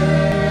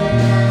stand?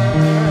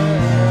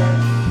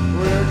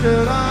 Where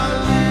could I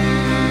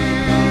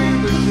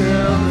leave the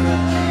shelter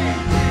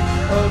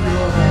of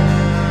your hand?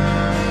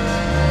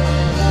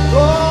 Oh,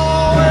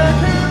 where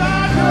could I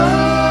go?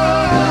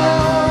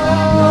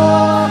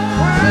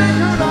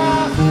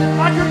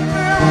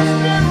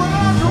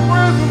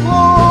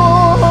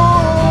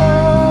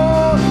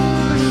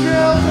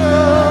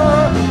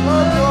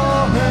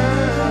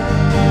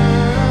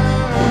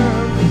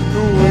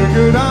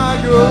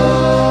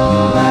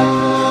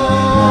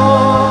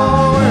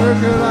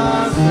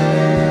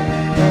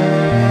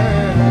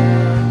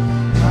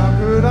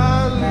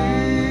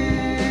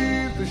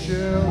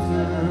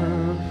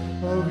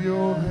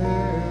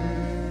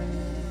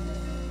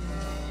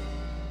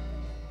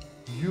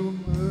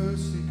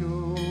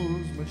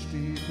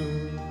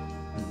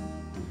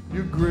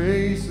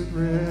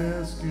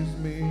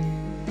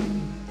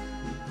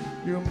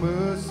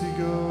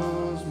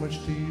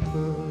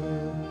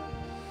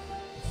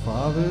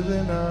 Farther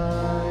than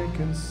I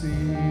can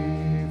see,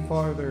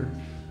 farther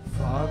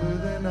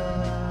than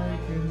I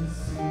can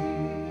see,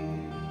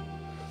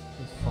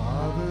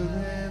 farther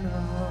than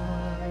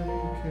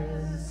I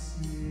can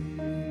see.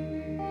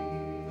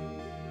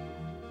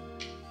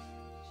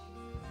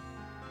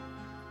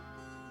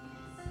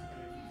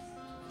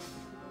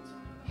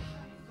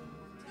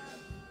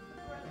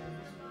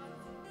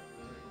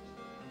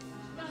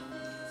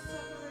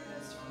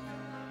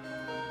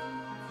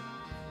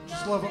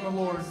 Just love on the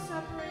Lord.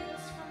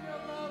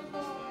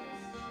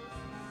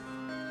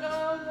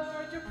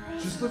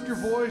 Just lift your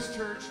voice,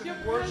 church,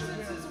 and worship Him.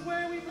 Your presence is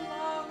where we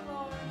belong,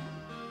 Lord.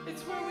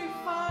 It's where we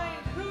find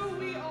who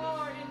we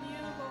are in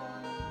you,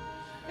 Lord.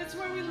 It's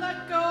where we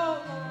let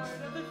go,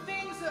 Lord, of the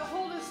things that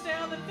hold us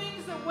down, the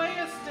things that weigh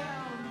us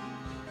down.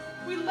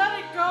 We let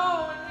it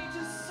go and we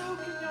just soak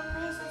in your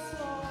presence,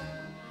 Lord.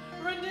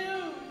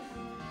 Renewed,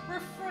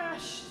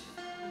 refreshed,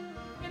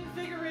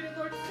 invigorated,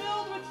 Lord,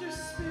 filled with your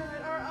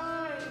Spirit, our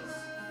eyes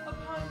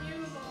upon you,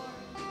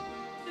 Lord.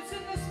 It's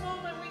in this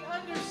moment we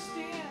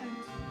understand.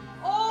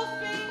 All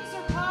things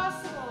are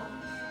possible.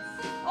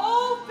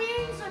 All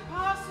things are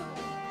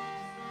possible.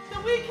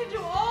 That we can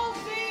do all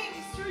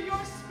things through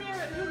your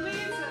Spirit who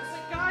leads us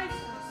and guides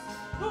us,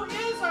 who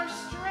is our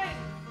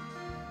strength.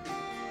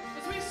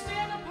 As we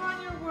stand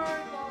upon your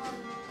word, Lord,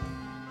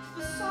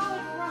 the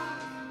solid rock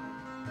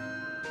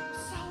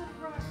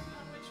upon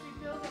which we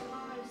build our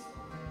lives,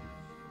 Lord.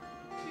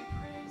 We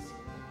praise you.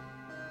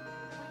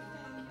 We thank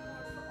you,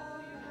 Lord, for all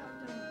you have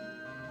done.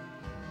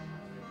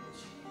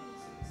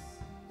 Jesus.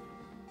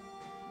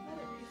 Let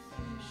it be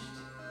finished.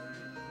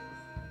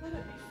 Let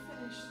it be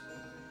finished,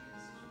 Lord.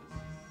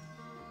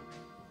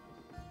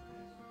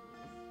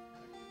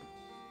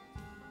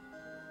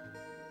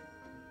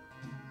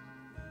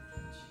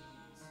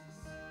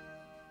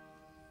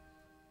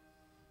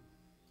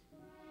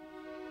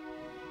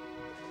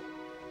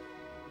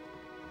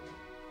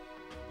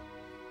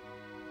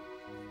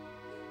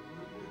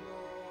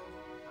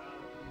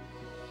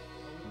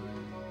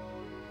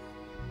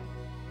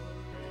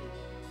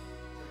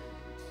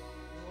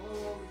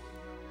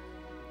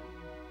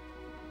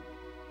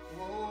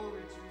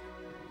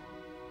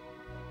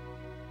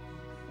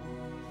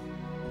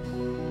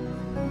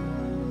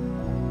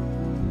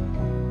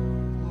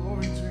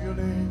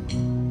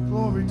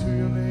 Glory to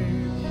your name.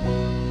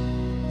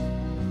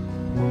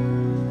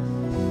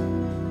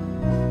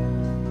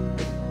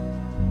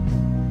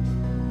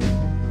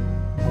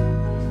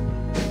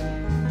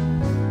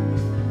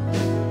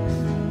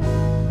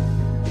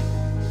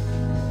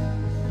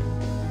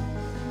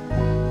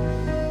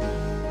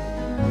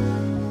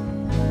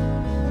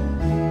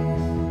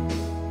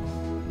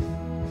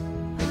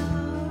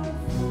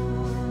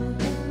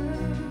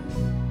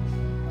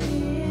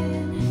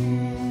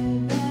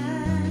 In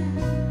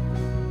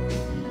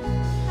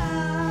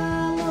heaven,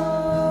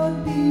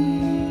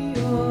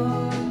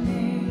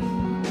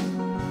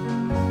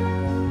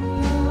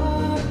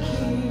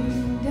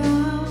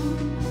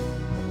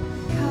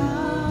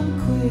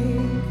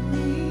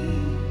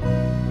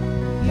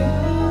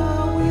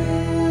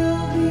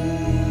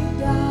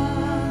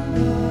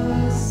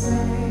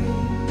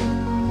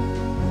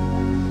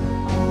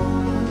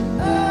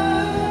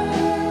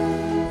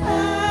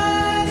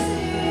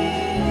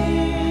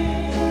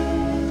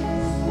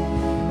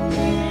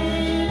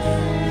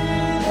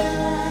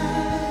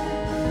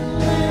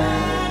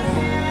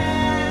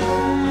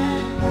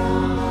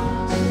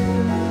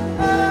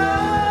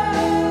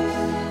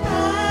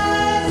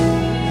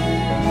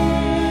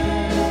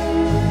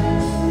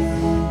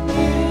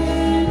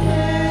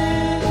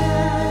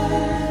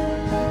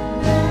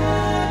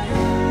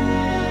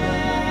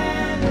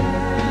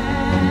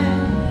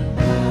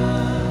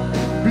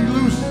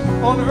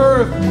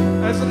 earth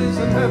as it is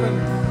in heaven.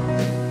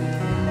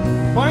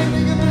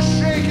 Binding and the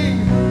shaking.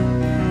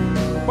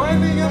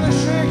 Binding and the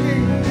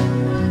shaking.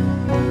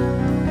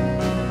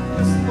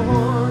 Yes,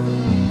 Lord.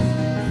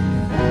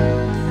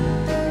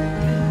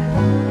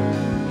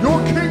 Your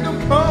kingdom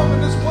come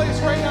in this place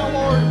right now,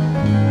 Lord.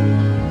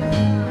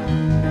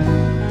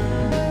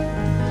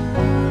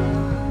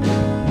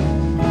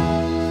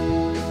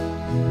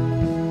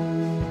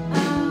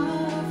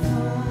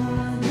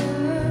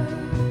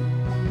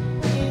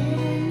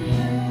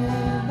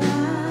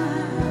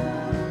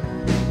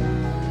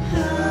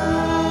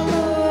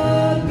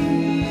 Hallowed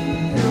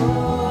be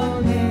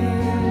your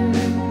name.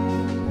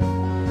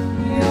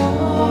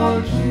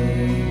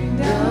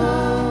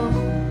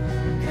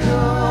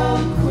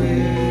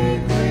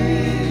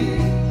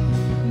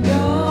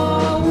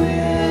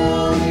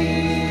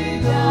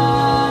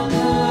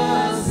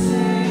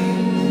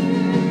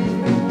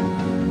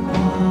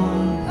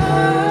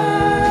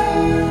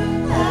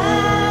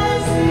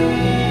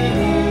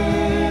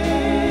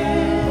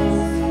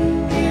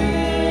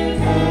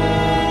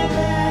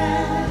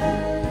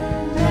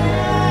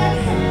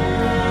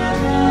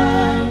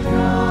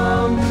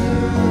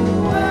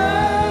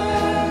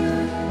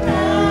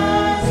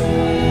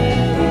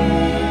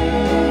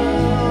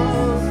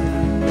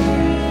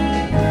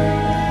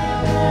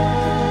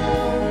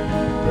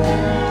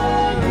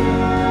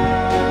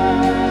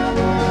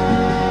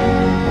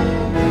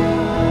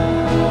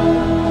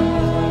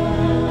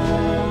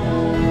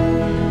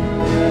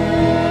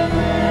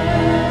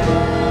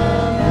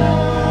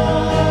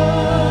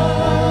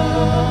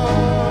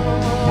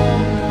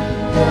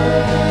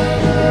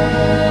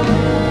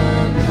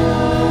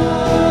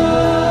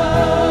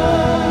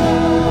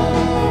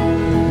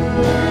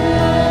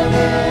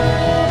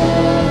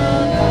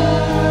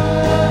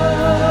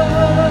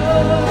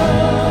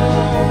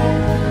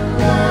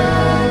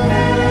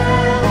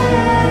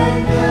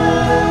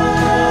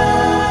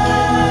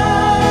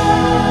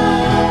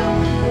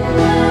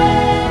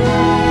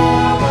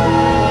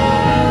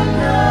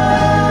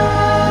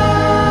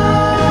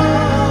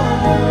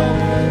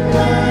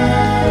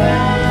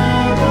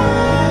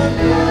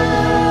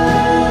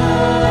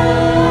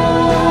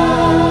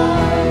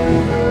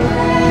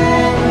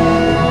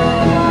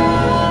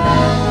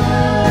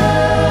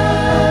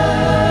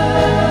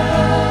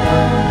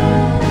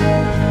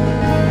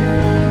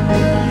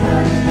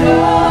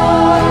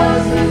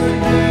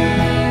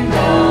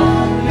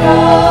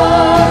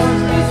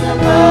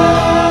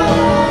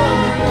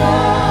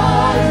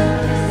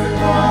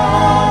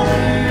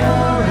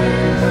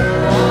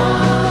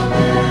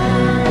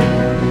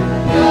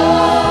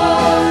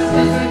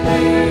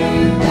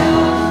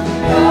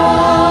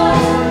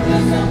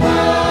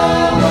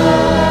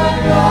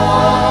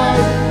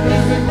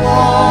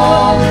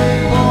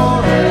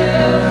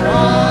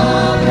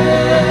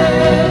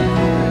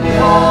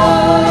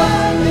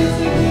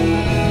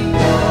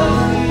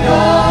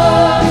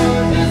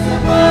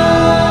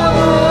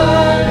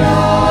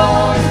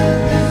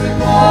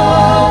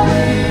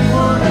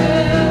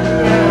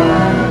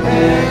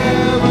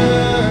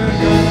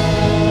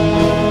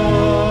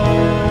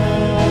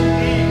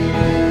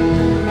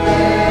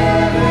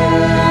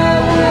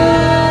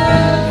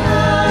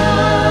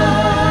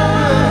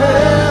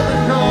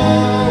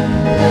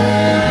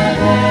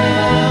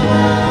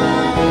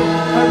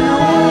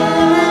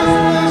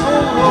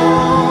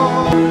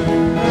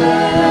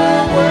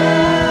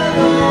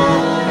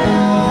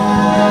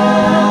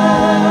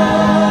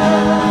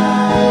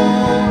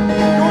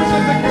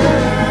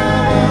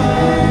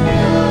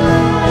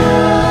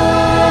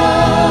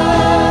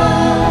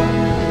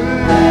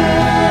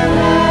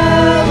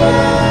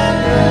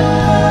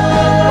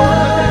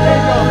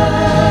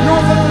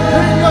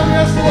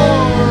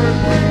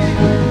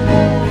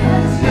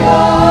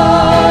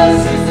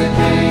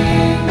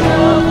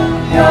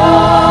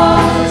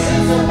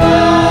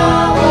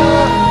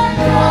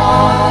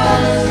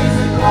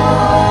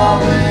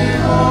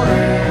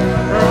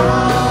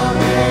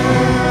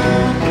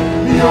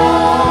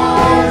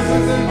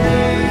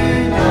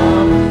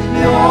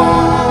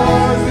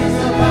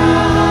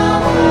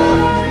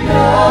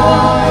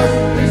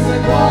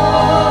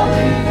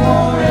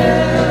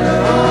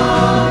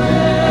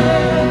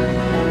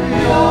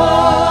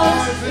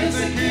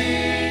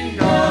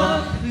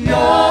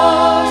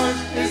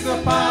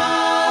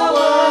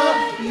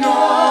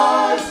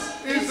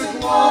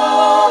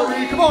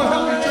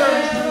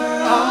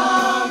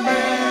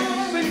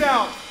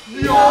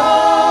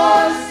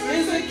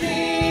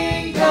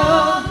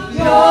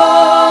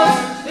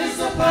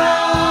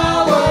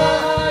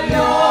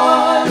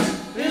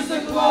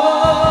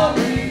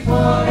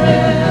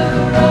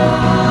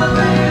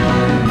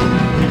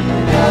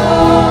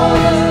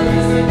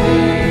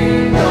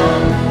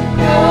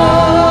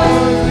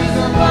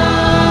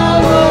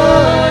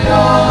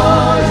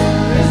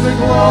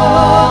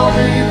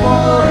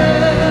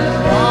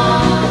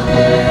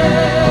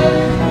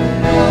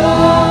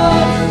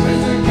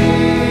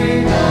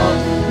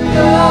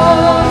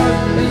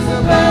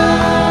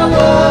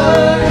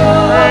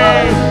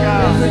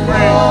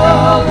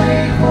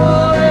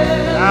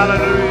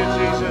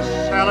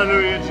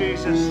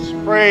 Jesus.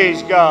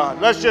 Praise God.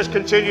 Let's just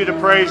continue to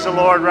praise the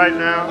Lord right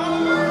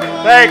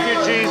now. Thank you,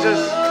 Jesus.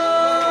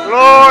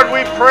 Lord,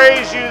 we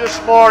praise you this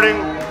morning.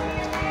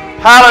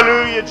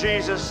 Hallelujah,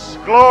 Jesus.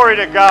 Glory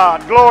to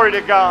God. Glory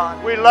to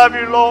God. We love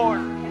you,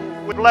 Lord.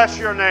 We bless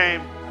your name.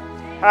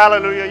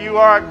 Hallelujah. You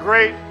are a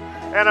great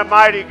and a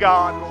mighty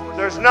God, Lord.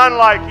 There's none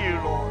like you,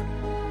 Lord.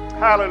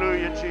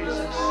 Hallelujah,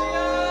 Jesus.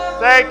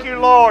 Thank you,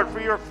 Lord,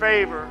 for your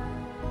favor,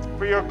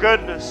 for your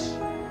goodness.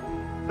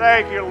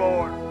 Thank you,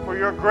 Lord, for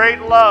your great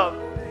love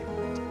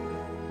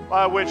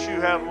by which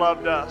you have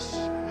loved us.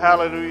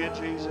 Hallelujah,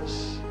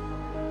 Jesus.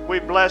 We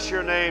bless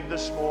your name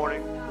this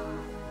morning.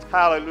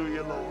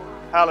 Hallelujah, Lord.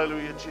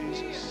 Hallelujah,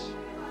 Jesus.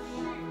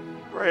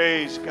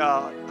 Praise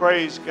God.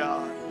 Praise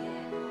God.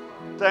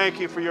 Thank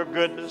you for your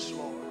goodness,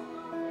 Lord.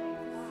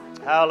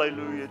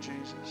 Hallelujah,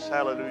 Jesus.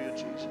 Hallelujah,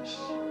 Jesus.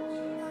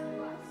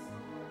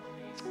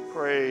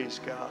 Praise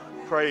God.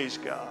 Praise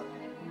God.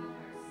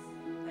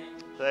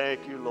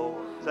 Thank you,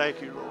 Lord.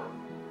 Thank you, Lord.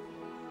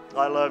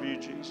 I love you,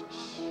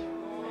 Jesus.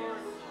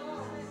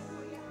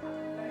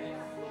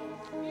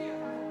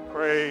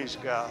 Praise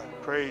God.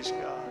 Praise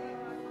God.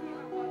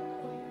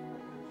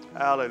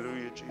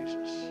 Hallelujah,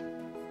 Jesus.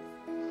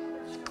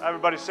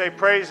 Everybody say,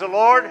 praise the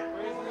Lord.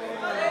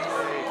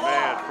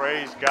 Amen.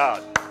 Praise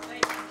God.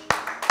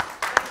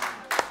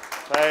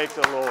 Thank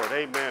the Lord.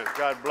 Amen.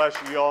 God bless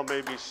you. You all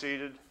may be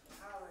seated.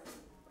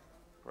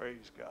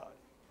 Praise God.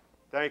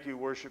 Thank you,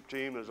 worship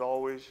team, as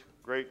always.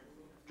 Great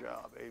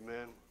job.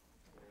 Amen.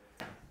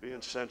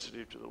 Being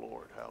sensitive to the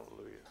Lord.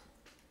 Hallelujah.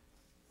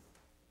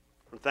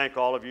 And thank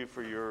all of you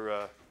for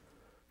your,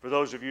 for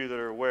those of you that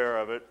are aware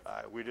of it.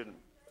 We didn't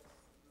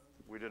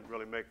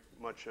really make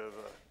much of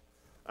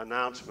an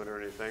announcement or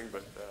anything,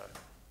 but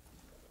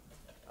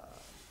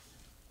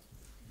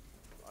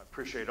I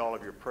appreciate all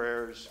of your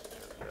prayers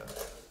and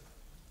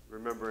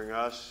remembering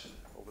us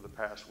over the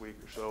past week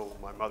or so.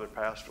 My mother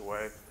passed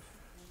away.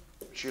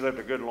 She lived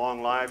a good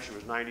long life. She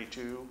was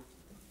 92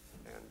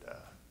 and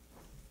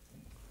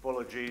full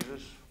of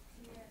Jesus.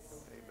 Yes.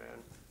 Amen.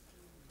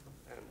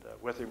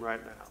 And with him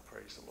right now.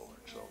 Praise the Lord.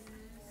 So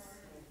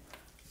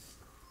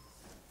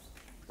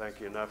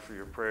thank you enough for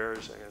your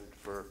prayers and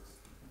for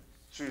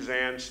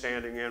Suzanne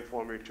standing in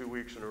for me 2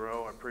 weeks in a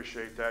row. I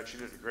appreciate that. She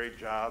did a great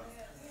job.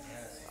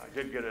 Yes. I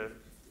did get to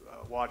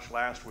watch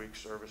last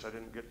week's service. I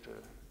didn't get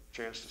a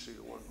chance to see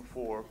the one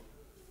before,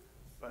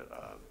 but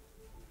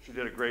she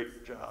did a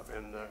great job.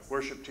 And the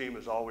worship team,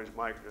 as always,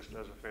 Mike just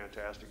does a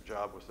fantastic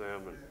job with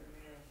them. And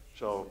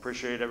so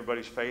appreciate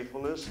everybody's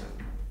faithfulness. And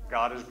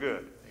God is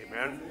good.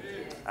 Amen.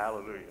 Amen.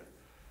 Hallelujah.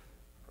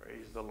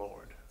 Praise the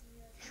Lord.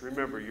 Just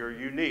remember, you're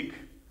unique,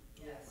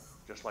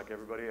 just like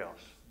everybody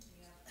else.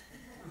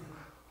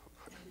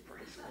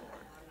 Praise the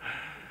Lord.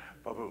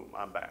 Ba-boom,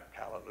 I'm back.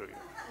 Hallelujah.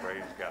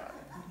 Praise God.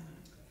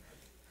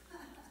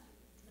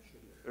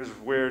 It was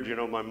weird, you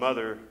know, my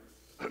mother,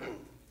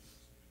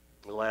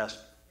 the last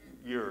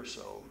year or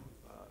so,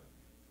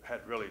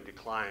 had really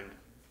declined,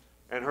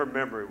 and her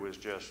memory was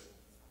just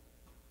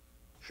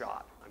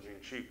shot. I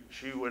mean,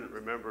 she wouldn't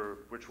remember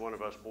which one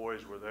of us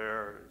boys were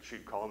there, and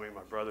she'd call me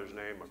my brother's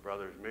name, my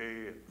brother's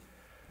me, and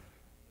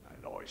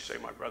I'd always say,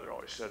 my brother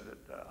always said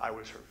that I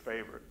was her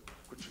favorite,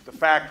 which the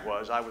fact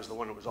was I was the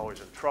one that was always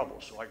in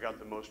trouble, so I got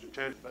the most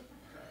attention, but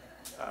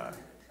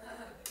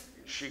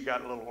she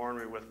got a little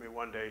ornery with me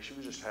one day. She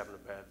was just having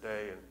a bad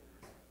day, and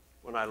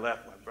when I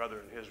left, my brother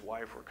and his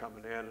wife were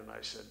coming in, and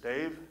I said,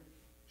 Dave,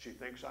 she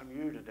thinks I'm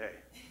you today.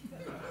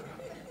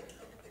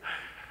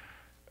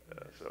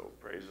 So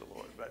praise the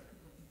Lord. But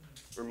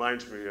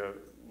reminds me of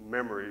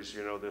memories.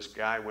 You know, this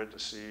guy went to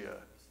see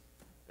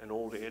an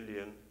old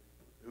Indian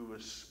who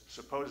was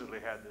supposedly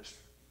had this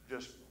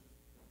just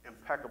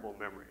impeccable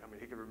memory. I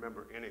mean, he could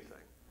remember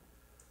anything.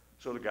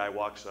 So the guy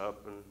walks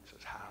up and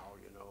says, how,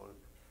 you know,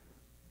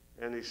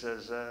 and he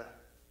says,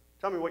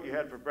 tell me what you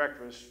had for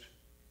breakfast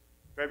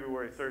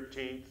February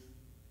 13th,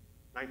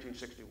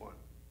 1961.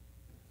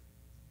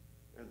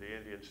 And the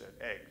Indian said,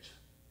 eggs.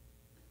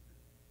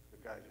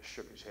 The guy just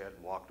shook his head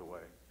and walked away.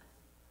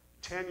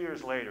 10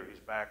 years later, he's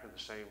back in the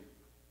same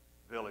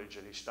village,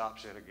 and he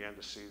stops in again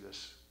to see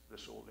this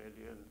old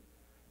Indian.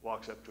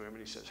 Walks up to him, and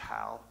he says,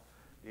 how?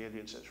 The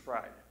Indian says,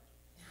 fried.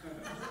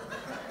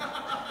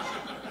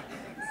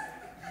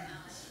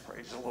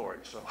 Praise the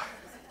Lord. So,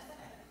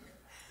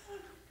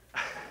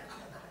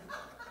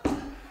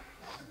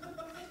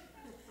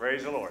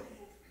 praise the Lord.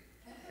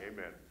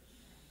 Amen.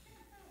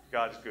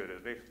 God's good,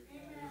 isn't he?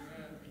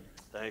 Amen.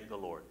 Thank the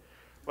Lord.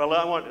 Well,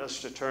 I want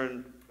us to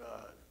turn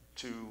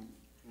to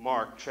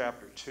Mark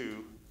chapter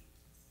 2,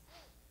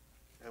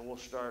 and we'll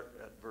start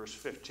at verse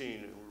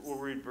 15. We'll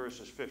read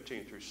verses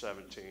 15 through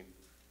 17.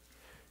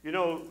 You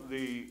know,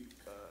 the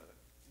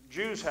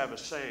Jews have a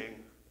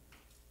saying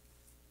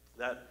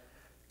that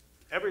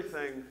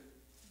everything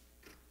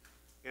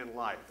in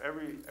life,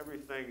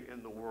 everything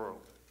in the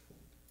world,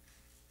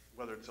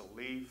 whether it's a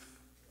leaf,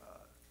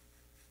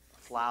 a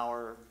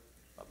flower,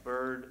 a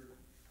bird,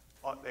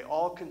 they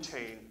all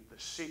contain the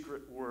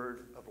secret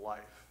word of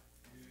life.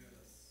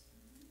 Yes.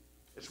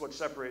 It's what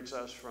separates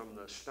us from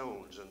the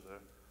stones and the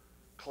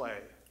clay.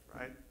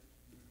 right?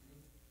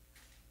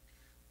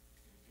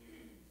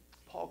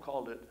 Paul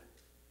called it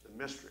the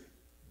mystery.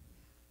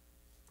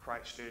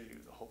 Christ in you,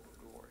 the hope of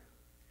glory.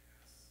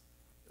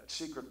 That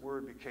secret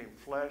word became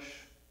flesh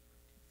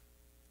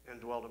and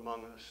dwelt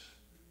among us.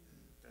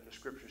 And the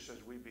scripture says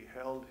we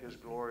beheld his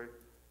glory,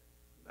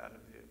 that of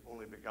the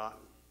only begotten.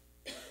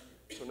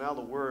 So now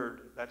the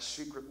word, that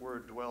secret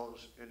word,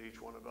 dwells in each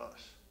one of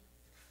us.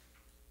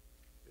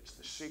 It's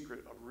the secret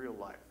of real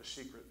life, the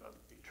secret of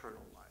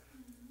eternal life.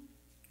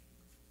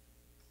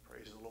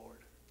 Praise the Lord.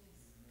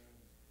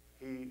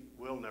 He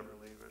will never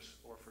leave us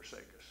or forsake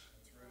us.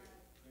 That's right.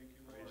 Thank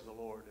you, Lord. Praise the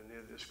Lord.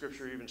 And the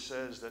scripture even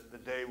says that the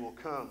day will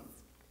come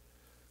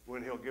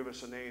when he'll give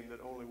us a name that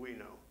only we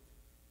know.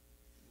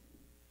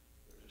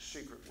 There's a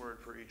secret word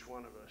for each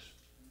one of us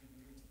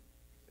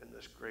in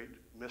this great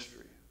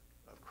mystery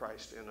of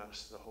Christ in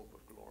us, the hope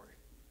of glory.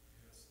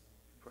 Yes,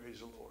 Praise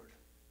the Lord.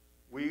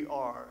 We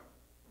are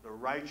the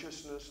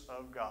righteousness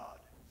of God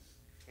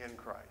in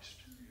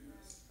Christ.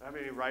 yes. I don't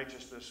have any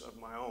righteousness of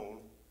my own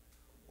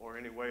or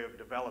any way of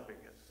developing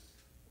it,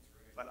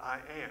 but I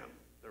am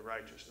the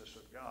righteousness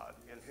of God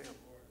in him.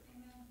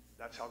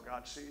 That's how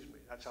God sees me.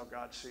 That's how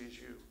God sees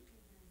you.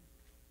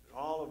 And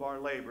all of our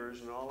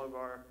labors and all of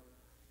our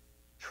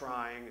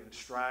trying and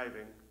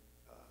striving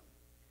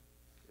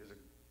is a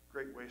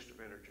great waste of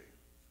energy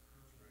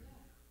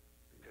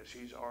because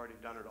he's already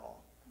done it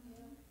all.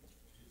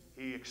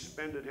 He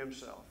expended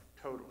himself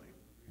totally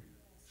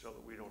so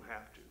that we don't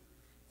have to.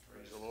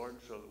 Praise the Lord,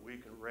 so that we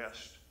can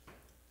rest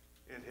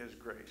in his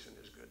grace and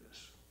his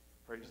goodness.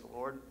 Praise the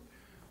Lord.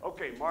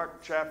 Okay,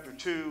 Mark chapter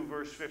 2,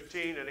 verse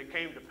 15. And it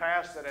came to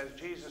pass that as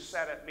Jesus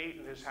sat at meat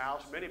in his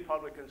house, many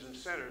publicans and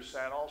sinners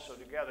sat also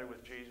together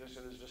with Jesus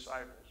and his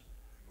disciples.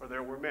 For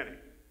there were many,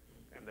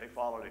 and they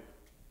followed him.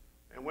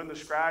 And when the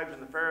scribes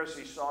and the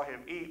Pharisees saw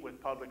him eat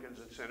with publicans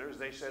and sinners,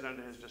 they said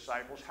unto his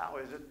disciples, How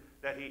is it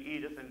that he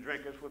eateth and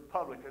drinketh with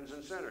publicans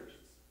and sinners?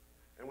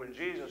 And when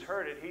Jesus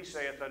heard it, he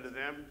saith unto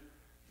them,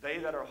 They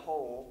that are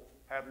whole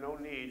have no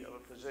need of a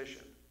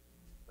physician,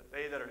 but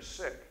they that are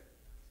sick.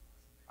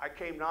 I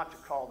came not to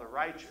call the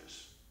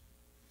righteous,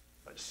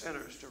 but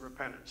sinners to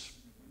repentance.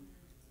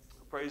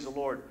 Praise the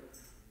Lord.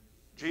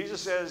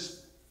 Jesus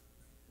says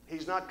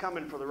he's not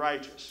coming for the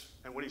righteous.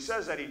 And when he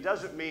says that, he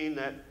doesn't mean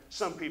that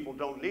some people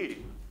don't need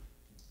him.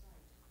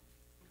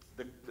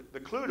 The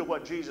clue to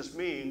what Jesus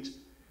means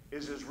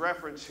is his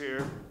reference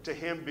here to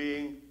him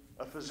being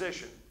a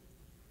physician.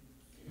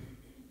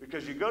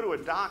 Because you go to a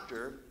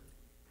doctor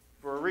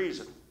for a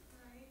reason.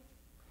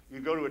 You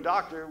go to a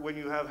doctor when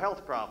you have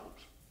health problems,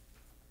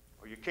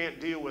 or you can't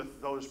deal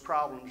with those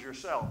problems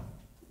yourself.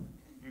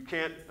 You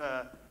can't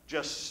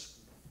just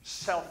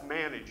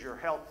self-manage your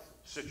health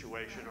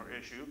situation or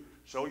issue,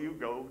 so you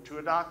go to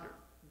a doctor.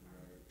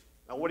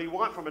 Now, what do you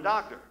want from a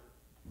doctor?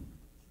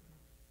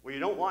 Well, you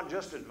don't want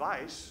just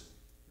advice,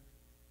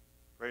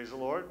 praise the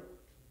Lord,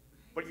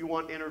 but you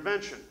want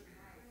intervention,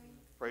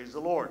 praise the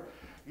Lord.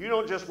 You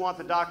don't just want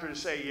the doctor to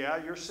say,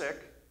 yeah, you're sick.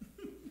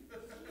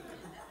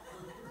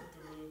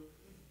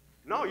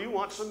 No, you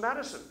want some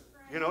medicine.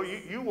 You know,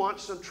 you want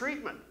some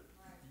treatment.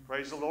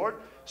 Praise the Lord.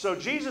 So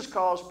Jesus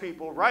calls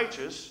people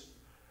righteous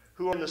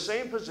who are in the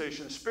same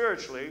position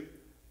spiritually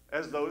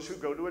as those who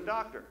go to a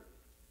doctor.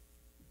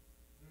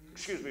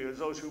 Excuse me, as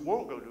those who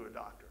won't go to a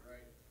doctor.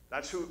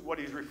 That's what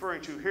he's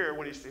referring to here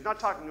when he's not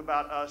talking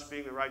about us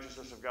being the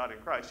righteousness of God in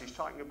Christ. He's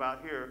talking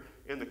about here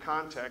in the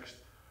context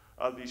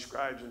of these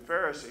scribes and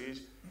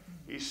Pharisees.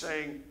 He's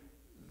saying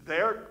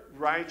they're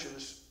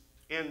righteous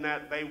in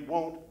that they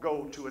won't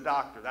go to a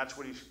doctor. That's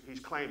what he's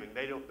claiming.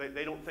 They don't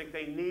think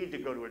they need to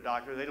go to a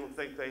doctor. They don't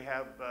think they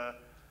have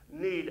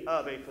need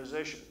of a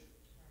physician.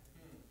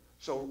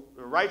 So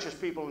the righteous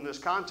people in this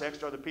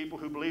context are the people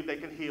who believe they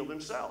can heal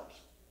themselves,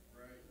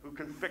 who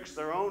can fix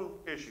their own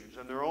issues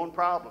and their own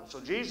problems. So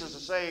Jesus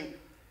is saying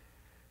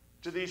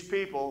to these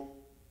people,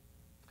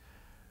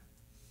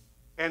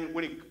 and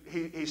when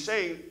he's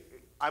saying,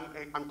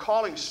 I'm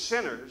calling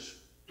sinners,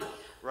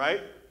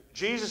 right?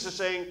 Jesus is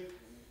saying,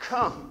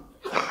 come,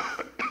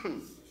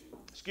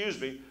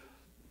 excuse me,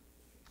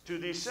 to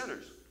these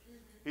sinners.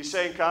 He's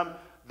saying, come,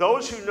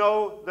 those who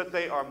know that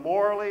they are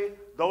morally,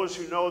 those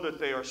who know that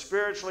they are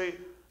spiritually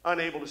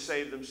unable to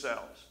save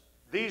themselves.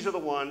 These are the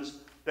ones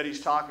that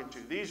he's talking to.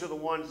 These are the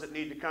ones that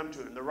need to come to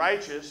him. The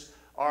righteous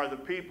are the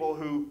people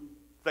who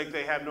think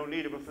they have no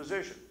need of a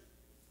physician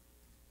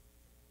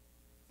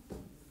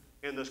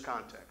in this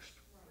context.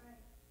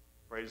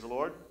 Praise the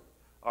Lord.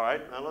 All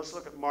right, now let's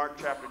look at Mark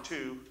chapter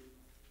 2,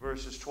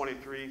 verses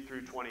 23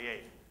 through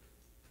 28.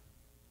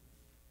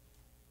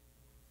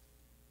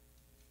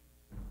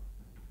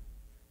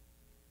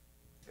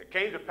 It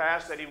came to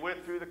pass that he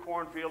went through the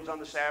cornfields on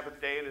the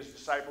Sabbath day, and his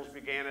disciples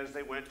began as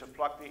they went to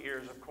pluck the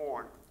ears of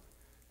corn.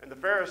 And the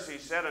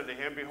Pharisees said unto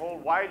him,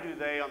 Behold, why do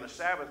they on the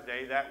Sabbath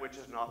day that which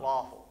is not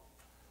lawful?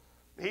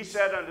 He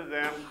said unto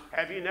them,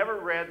 Have ye never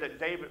read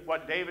that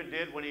what David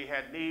did when he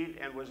had need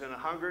and was in a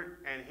hunger,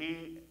 and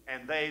he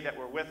and they that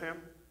were with him?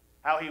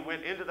 How he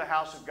went into the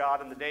house of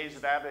God in the days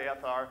of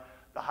Abiathar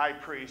the high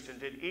priest, and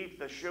did eat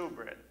the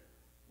shewbread,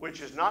 which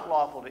is not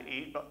lawful to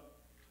eat, but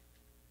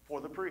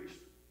for the priest,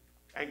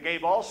 and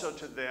gave also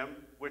to them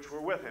which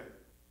were with him.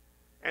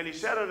 And he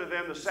said unto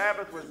them, the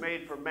Sabbath was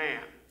made for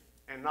man,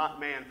 and not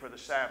man for the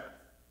Sabbath.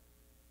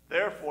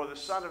 Therefore the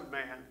Son of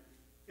Man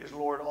is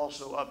Lord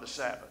also of the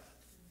Sabbath.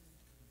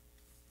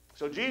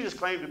 So Jesus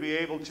claimed to be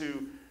able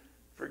to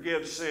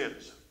forgive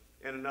sins.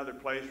 In another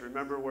place,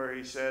 remember where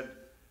he said,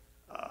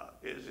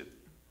 is it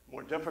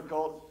more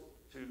difficult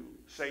to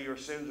say your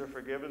sins are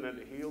forgiven than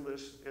to heal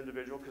this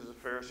individual? Because the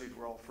Pharisees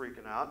were all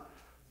freaking out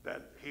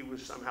that he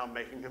was somehow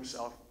making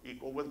himself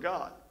equal with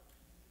God.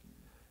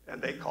 And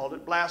they called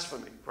it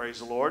blasphemy, praise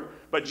the Lord.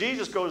 But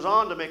Jesus goes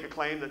on to make a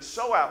claim that's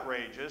so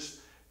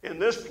outrageous in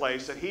this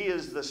place that he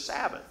is the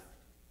Sabbath,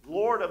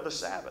 Lord of the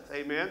Sabbath,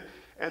 amen?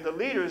 And the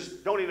leaders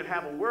don't even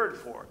have a word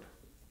for it.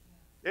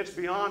 It's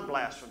beyond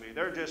blasphemy.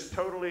 They're just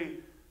totally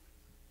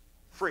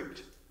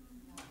freaked.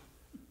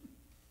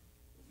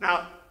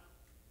 Now,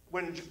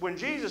 when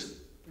Jesus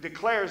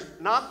declares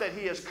not that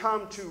he has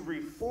come to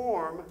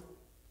reform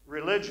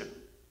religion,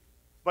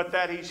 but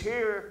that he's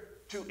here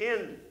to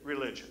end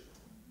religion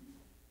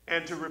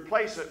and to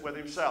replace it with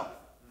himself.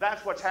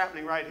 That's what's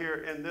happening right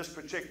here in this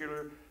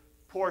particular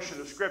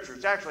portion of Scripture.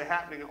 It's actually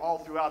happening all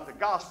throughout the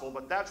gospel,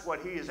 but that's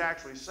what he is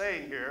actually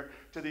saying here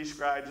to these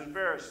scribes and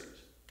Pharisees.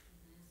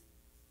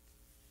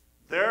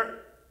 Their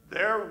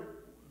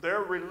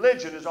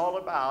religion is all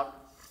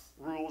about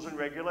rules and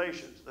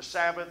regulations. The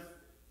Sabbath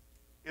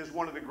is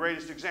one of the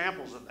greatest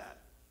examples of that.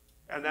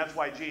 And that's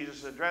why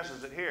Jesus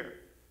addresses it here.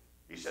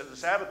 He says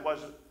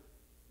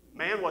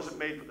man wasn't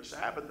made for the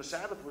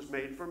Sabbath was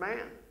made for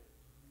man.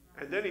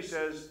 And then he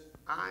says,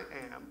 I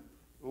am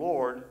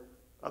Lord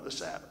of the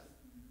Sabbath.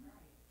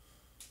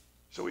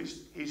 So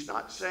he's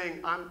not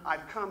saying,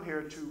 I've come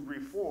here to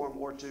reform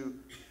or to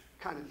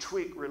kind of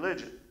tweak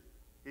religion.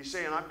 He's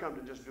saying, I've come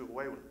to just do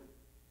away with it.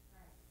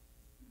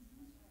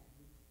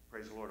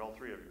 Praise the Lord, all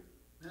three of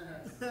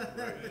you.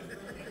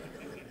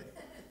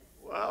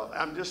 Well,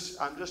 I'm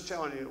just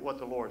telling you what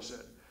the Lord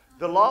said.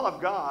 The law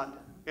of God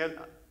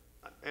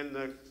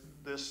in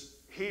this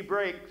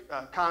Hebraic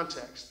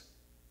context,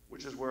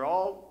 which is where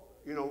all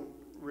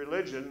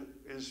religion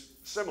is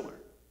similar,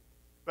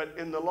 but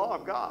in the law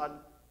of God,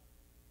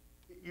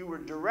 you were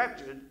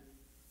directed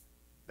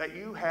that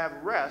you have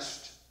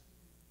rest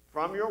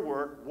from your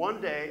work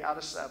 1 day out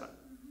of 7.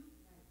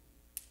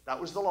 That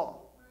was the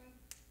law,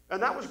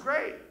 and that was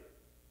great.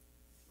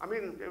 I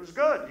mean, it was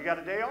good. You got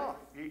a day off.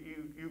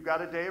 You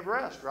got a day of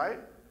rest, right?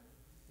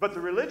 But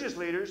the religious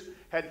leaders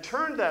had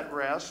turned that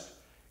rest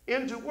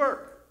into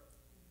work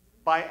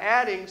by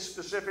adding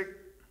specific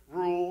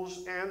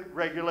rules and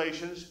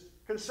regulations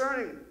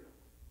concerning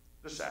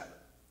the Sabbath.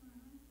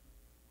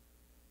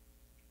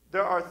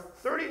 There are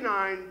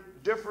 39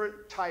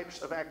 different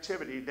types of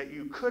activity that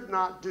you could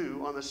not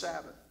do on the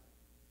Sabbath.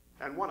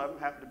 And one of them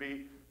happened to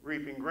be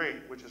reaping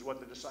grain, which is what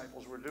the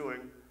disciples were doing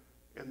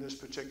in this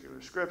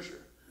particular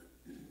scripture.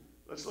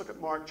 Let's look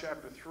at Mark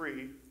chapter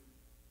 3,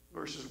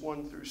 verses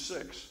 1 through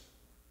 6.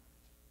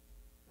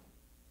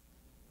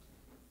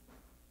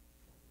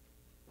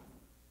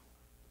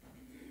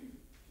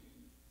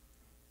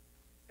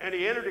 And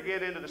he entered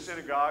again into the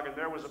synagogue, and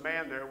there was a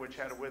man there which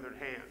had a withered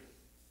hand.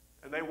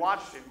 And they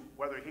watched him,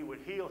 whether he would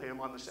heal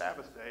him on the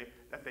Sabbath day,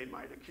 that they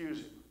might accuse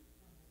him.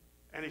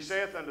 And he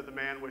saith unto the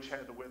man which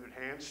had the withered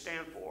hand,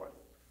 Stand forth.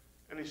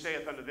 And he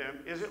saith unto them,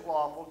 Is it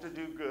lawful to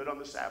do good on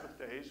the Sabbath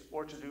days,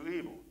 or to do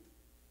evil?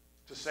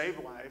 To save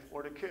life,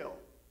 or to kill?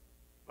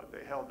 But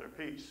they held their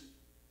peace.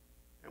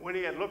 And when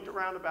he had looked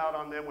around about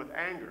on them with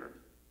anger,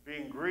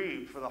 being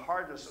grieved for the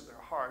hardness of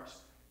their hearts,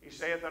 he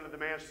saith unto the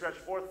man, Stretch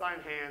forth thine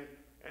hand.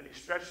 And he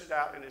stretched it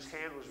out, and his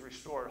hand was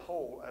restored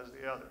whole as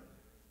the other.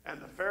 And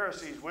the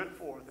Pharisees went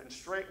forth, and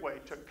straightway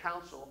took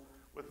counsel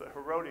with the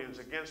Herodians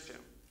against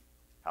him,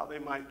 how they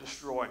might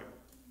destroy him.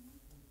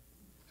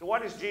 So why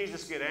does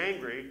Jesus get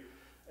angry,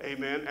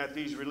 amen, at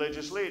these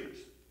religious leaders?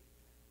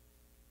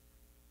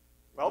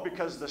 Well,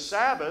 because the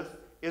Sabbath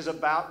is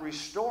about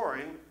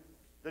restoring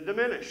the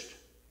diminished.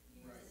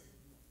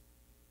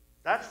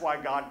 That's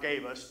why God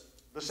gave us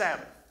the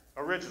Sabbath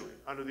originally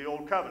under the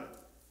Old Covenant,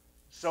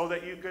 so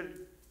that you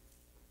could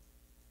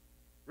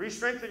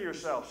re-strengthen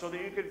yourself, so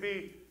that you could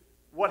be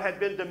what had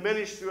been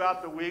diminished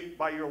throughout the week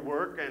by your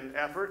work and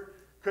effort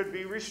could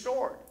be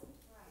restored.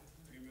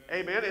 Right.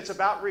 Amen. It's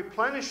about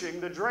replenishing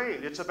the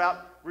drain. It's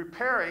about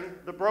repairing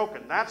the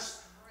broken.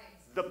 That's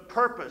the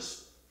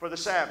purpose for the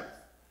Sabbath.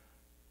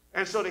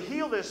 And so to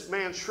heal this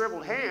man's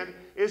shriveled hand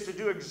is to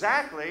do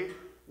exactly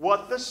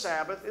what the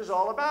Sabbath is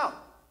all about.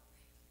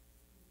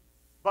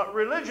 But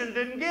religion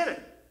didn't get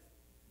it,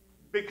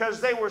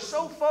 because they were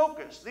so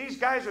focused. These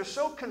guys are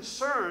so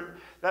concerned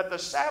that the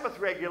Sabbath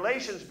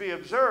regulations be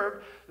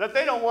observed that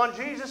they don't want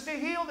Jesus to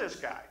heal this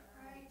guy.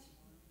 Right.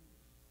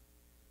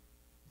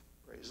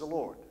 Praise the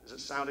Lord. Is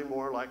it sounding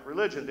more like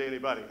religion to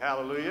anybody?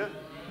 Hallelujah.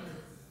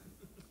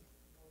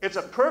 It's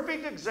a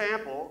perfect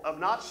example of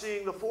not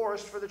seeing the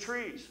forest for the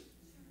trees.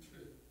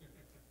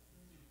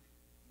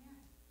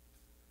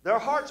 Their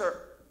hearts are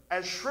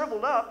as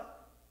shriveled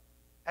up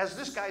as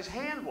this guy's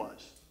hand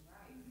was.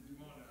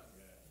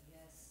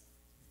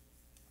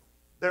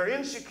 They're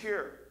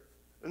insecure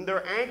and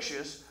they're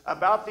anxious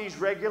about these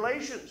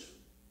regulations.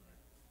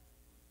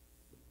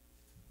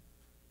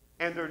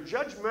 And they're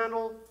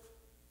judgmental,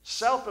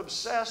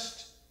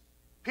 self-obsessed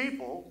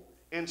people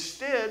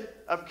instead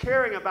of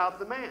caring about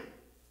the man.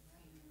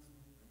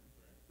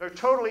 They're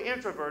totally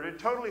introverted,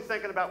 totally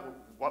thinking about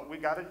what we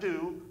got to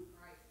do,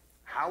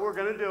 how we're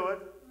going to do it,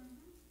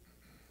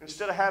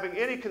 instead of having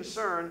any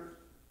concern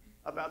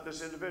about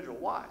this individual.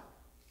 Why?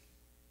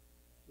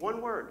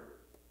 One word: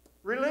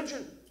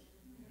 religion.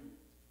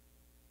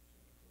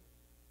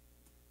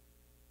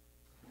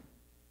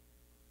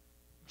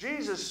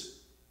 Jesus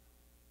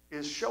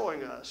is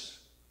showing us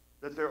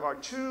that there are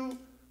two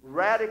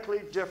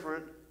radically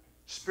different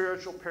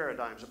spiritual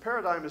paradigms. A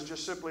paradigm is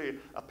just simply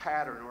a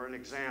pattern or an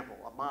example,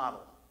 a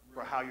model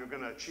for how you're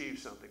going to achieve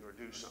something or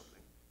do something.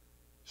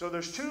 So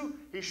there's two,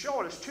 he's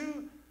showing us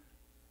two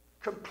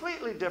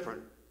completely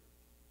different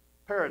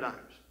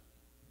paradigms.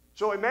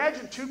 So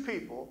imagine two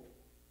people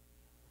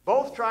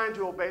both trying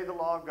to obey the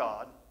law of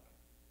God,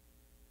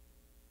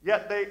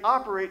 yet they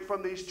operate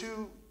from these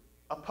two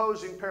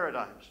opposing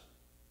paradigms.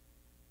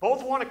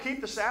 Both want to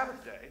keep the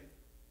Sabbath day.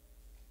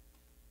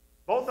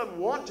 Both of them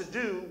want to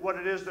do what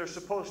it is they're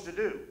supposed to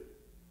do.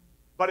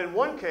 But in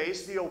one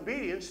case, the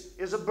obedience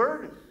is a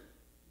burden.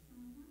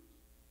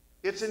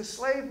 It's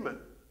enslavement.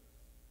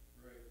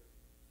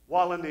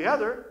 While in the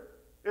other,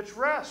 it's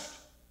rest.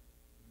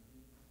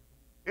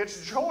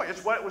 It's joy.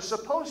 It's what it was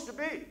supposed to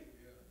be.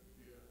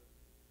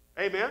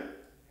 Amen?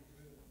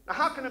 Now,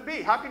 how can it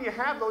be? How can you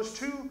have those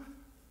two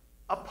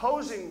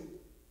opposing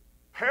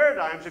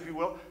paradigms, if you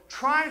will,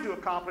 trying to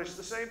accomplish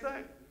the same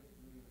thing?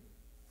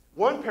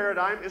 One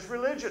paradigm is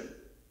religion.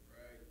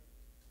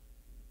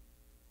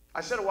 I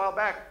said a while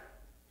back,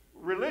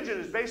 religion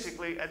is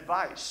basically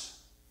advice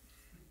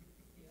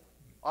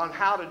on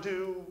how to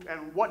do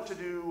and what to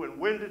do and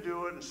when to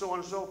do it and so on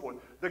and so forth.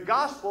 The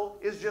gospel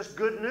is just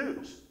good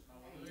news.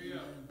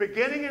 Hallelujah.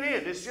 Beginning and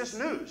end, it's just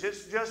news.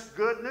 It's just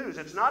good news.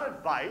 It's not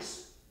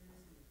advice.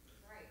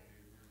 Right.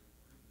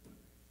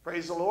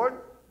 Praise the Lord.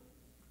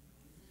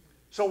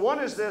 So one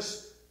is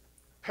this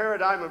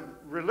paradigm of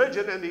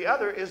religion, and the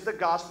other is the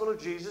gospel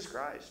of Jesus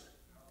Christ.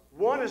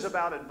 One is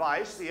about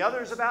advice, the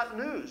other is about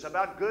news,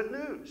 about good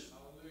news.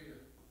 Hallelujah.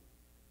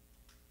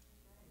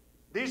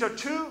 These are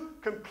two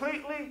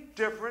completely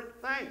different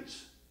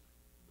things.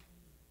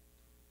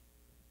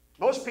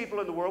 Most people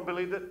in the world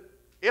believe that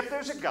if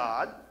there's a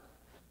God,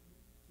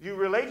 you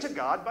relate to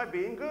God by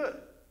being good.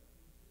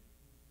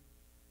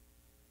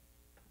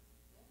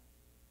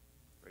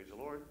 Praise the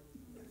Lord.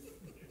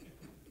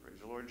 Praise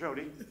the Lord,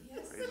 Jody.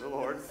 Praise the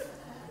Lord.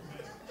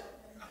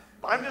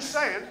 I'm just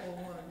saying,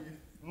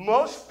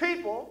 most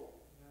people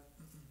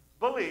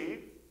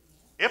believe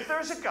if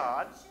there's a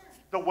God,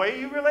 the way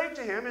you relate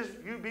to him is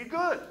you be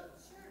good.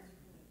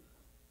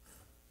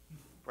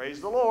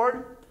 Praise the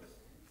Lord.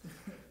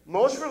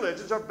 Most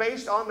religions are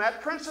based on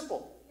that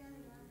principle.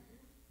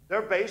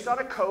 They're based on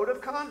a code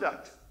of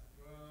conduct.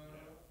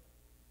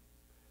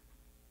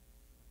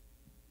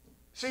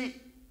 See,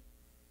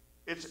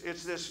 it's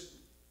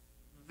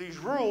these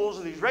rules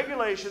and these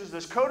regulations,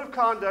 this code of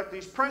conduct,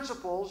 these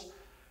principles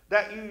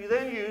that you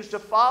then use to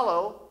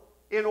follow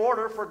in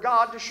order for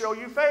God to show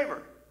you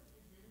favor.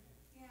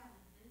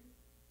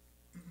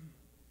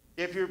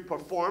 If you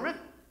perform it,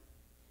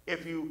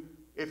 if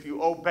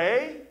you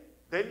obey,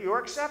 then you're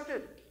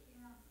accepted.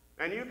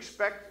 And you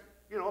expect,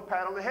 a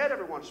pat on the head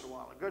every once in a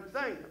while. A good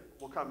thing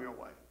will come your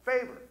way.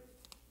 Favor.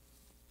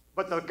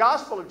 But the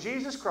gospel of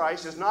Jesus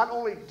Christ is not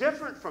only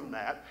different from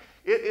that,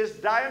 it is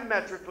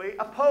diametrically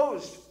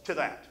opposed to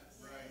that.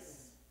 Right.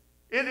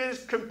 It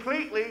is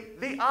completely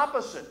the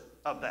opposite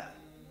of that.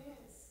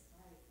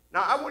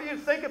 Now, I want you to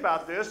think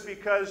about this,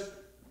 because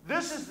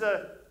this is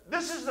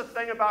the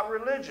thing about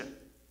religion.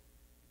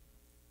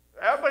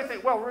 Everybody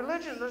thinks, well,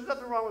 religion, there's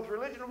nothing wrong with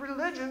religion.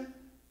 Religion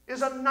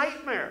is a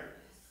nightmare.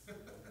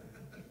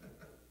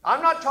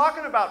 I'm not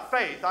talking about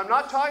faith. I'm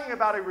not talking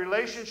about a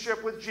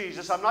relationship with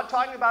Jesus. I'm not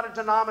talking about a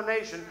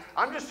denomination.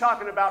 I'm just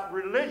talking about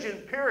religion,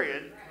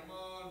 period. Come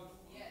on.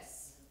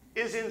 Yes.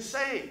 Is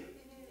insane.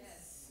 It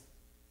is.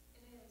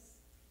 It is.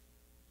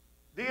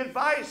 The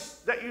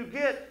advice that you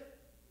get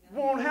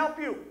won't help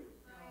you.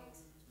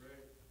 Right.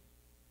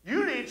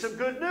 You need some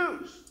good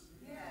news.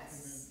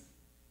 Yes.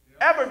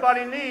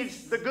 Everybody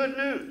needs the good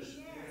news.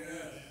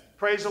 Yes.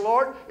 Praise the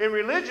Lord. In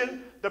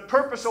religion, the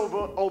purpose of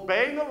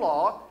obeying the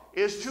law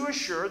is to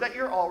assure that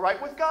you're all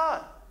right with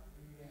God.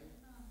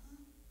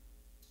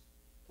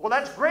 Well,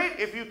 that's great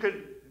if you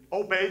could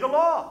obey the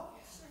law.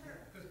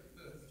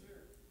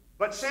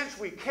 But since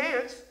we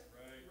can't,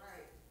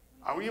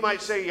 you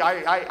might say,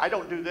 I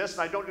don't do this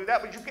and I don't do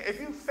that, but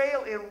if you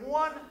fail in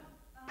one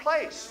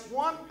place,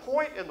 one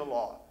point in the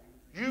law,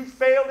 you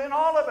failed in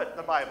all of it,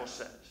 the Bible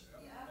says.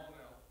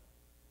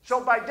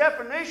 So by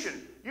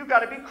definition, you've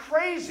got to be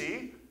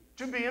crazy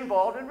to be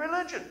involved in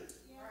religion.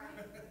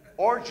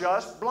 Or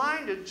just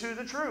blinded to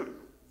the truth.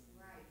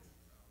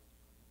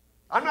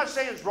 I'm not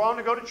saying it's wrong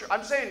to go to church.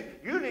 I'm saying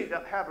you need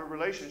to have a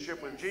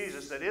relationship with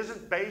Jesus that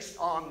isn't based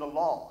on the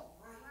law.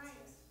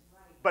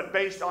 but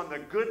based on the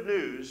good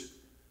news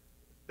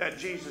that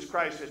Jesus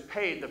Christ has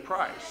paid the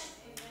price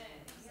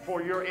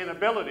for your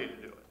inability to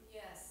do it.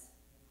 Yes.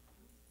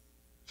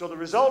 So the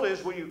result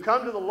is when you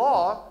come to the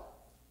law,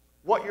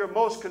 what you're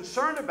most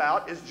concerned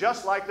about is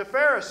just like the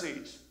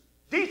Pharisees.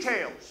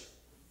 Details.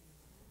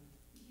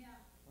 Yeah.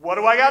 What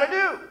do I got to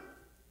do?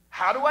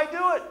 How do I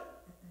do it?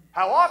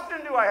 How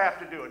often do I have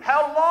to do it?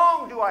 How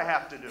long do I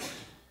have to do it?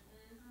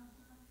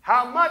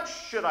 How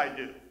much should I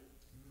do?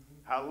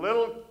 How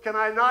little can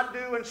I not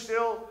do and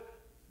still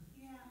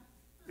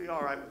be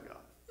all right with God?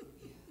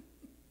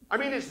 I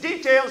mean, it's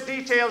details,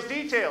 details,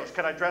 details.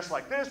 Can I dress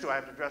like this? Do I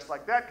have to dress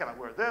like that? Can I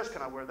wear this?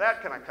 Can I wear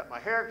that? Can I cut my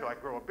hair? Do I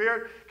grow a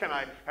beard? Can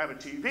I have a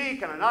TV?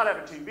 Can I not have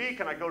a TV?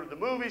 Can I go to the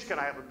movies? Can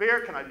I have a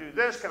beer? Can I do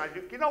this? Can I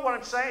do... You know what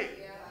I'm saying?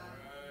 Yeah.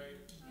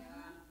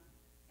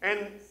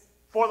 And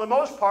for the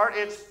most part,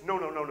 it's no,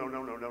 no, no, no,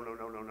 no, no, no, no,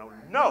 no, no, no,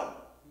 no.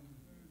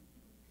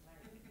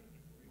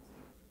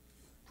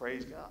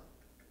 Praise God.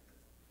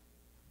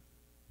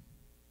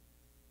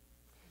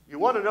 You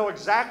want to know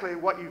exactly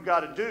what you've got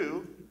to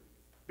do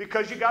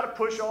because you got to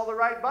push all the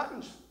right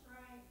buttons.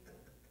 Right.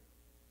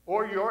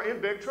 Or you're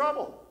in big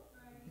trouble.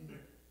 Right.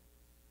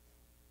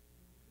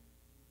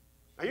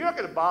 Now, you're not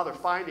going to bother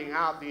finding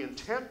out the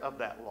intent of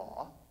that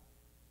law.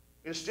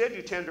 Instead,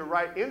 you tend to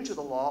write into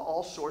the law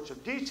all sorts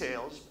of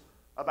details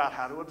about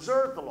how to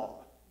observe the law.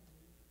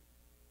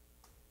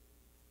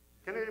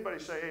 Can anybody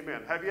say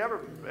amen? Have you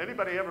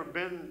anybody ever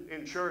been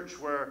in church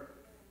where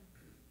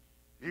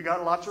you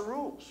got lots of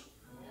rules?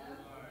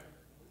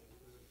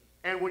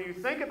 And when you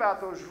think about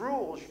those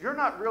rules, you're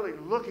not really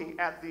looking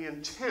at the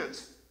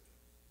intent.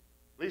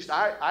 At least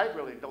I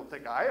really don't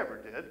think I ever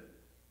did.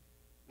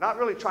 Not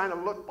really trying to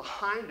look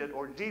behind it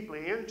or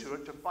deeply into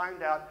it to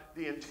find out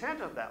the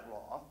intent of that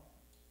law,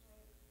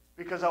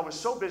 because I was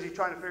so busy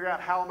trying to figure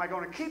out how am I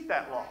going to keep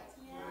that law.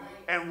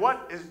 And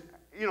what is,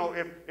 you know,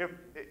 if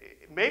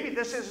maybe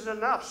this isn't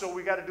enough, so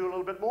we got to do a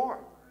little bit more.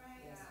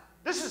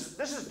 This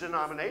is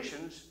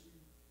denominations.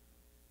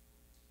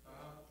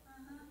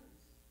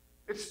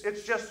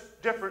 It's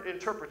just different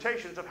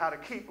interpretations of how to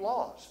keep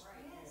laws,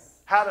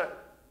 how to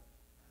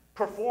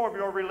perform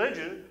your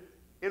religion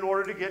in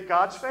order to get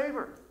God's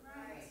favor.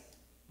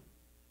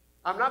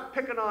 I'm not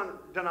picking on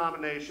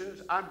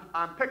denominations.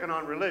 I'm picking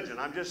on religion.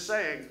 I'm just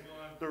saying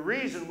the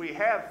reason we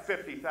have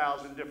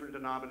 50,000 different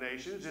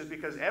denominations is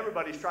because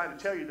everybody's trying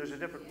to tell you there's a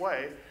different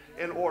way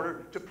in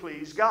order to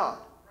please God.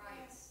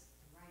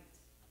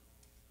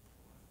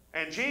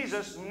 And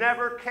Jesus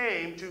never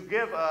came to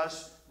give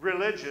us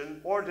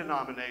religion or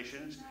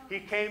denominations. He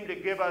came to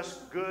give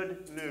us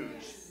good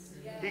news.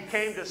 He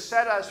came to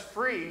set us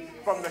free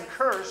from the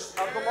curse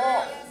of the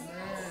law.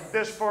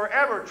 This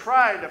forever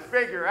trying to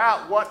figure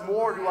out what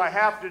more do I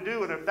have to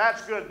do, and if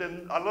that's good,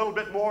 then a little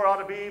bit more ought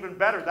to be even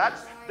better.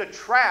 That's the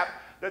trap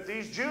that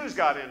these Jews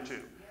got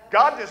into.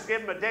 God just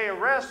gave them a day of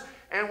rest,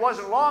 and it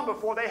wasn't long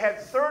before they had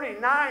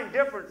 39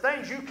 different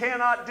things you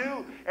cannot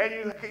do, and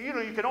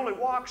you can only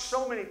walk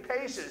so many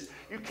paces.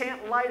 You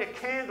can't light a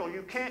candle.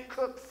 You can't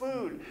cook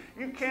food.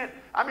 You can't,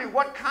 I mean,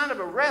 what kind of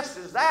a rest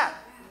is that?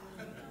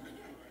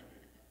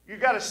 You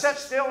got to sit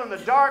still in the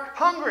dark,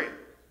 hungry.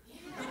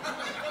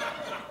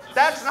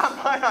 That's not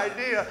my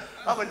idea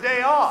of a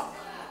day off.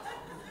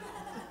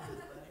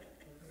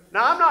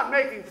 Now, I'm not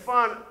making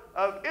fun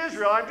of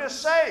Israel. I'm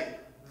just saying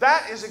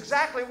that is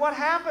exactly what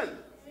happened.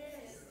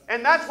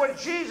 And that's what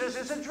Jesus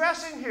is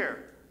addressing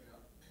here.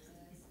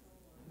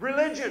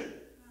 Religion.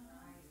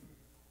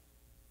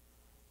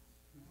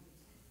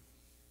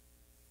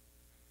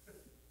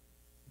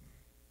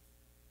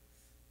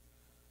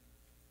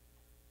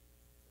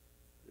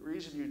 The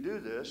reason you do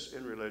this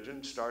in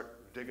religion,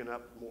 start digging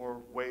up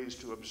more ways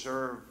to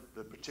observe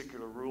the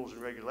particular rules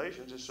and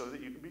regulations, is so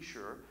that you can be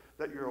sure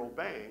that you're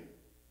obeying.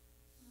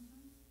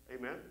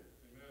 Amen?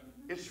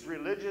 It's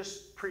religious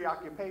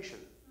preoccupation.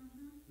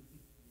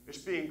 It's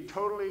being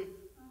totally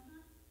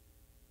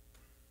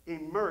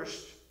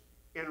immersed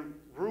in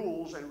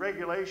rules and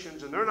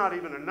regulations, and they're not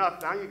even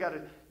enough. Now you got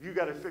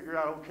to figure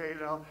out, okay,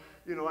 now,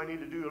 I need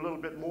to do a little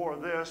bit more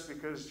of this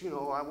because,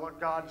 I want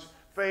God's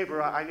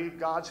favor. I need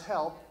God's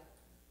help.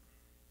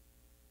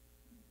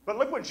 But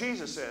look what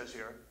Jesus says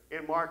here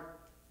in Mark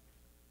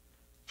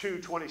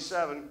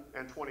 2:27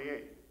 and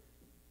 28.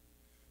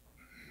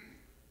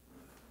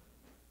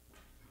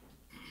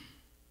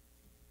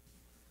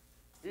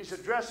 He's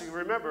addressing,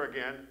 remember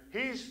again,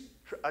 he's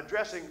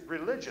addressing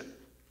religion.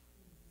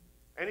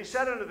 And he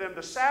said unto them,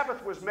 the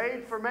Sabbath was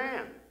made for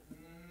man,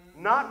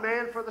 not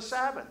man for the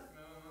Sabbath.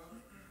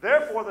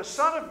 Therefore the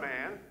Son of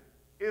Man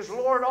is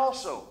Lord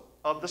also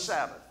of the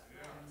Sabbath.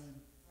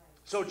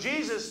 So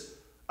Jesus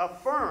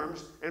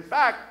affirms, in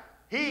fact,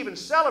 he even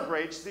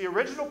celebrates the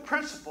original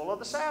principle of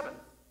the Sabbath.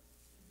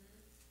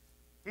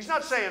 He's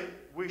not saying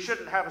we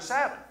shouldn't have a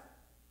Sabbath.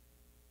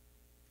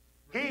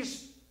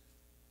 He's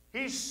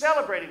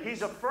celebrating,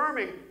 he's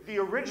affirming the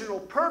original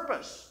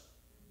purpose,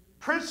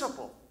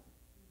 principle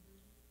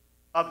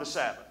of the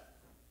Sabbath.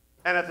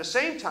 And at the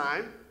same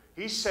time,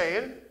 he's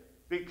saying,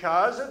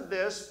 because of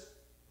this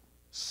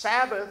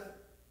Sabbath,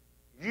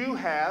 you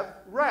have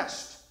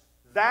rest.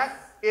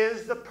 That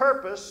is the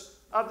purpose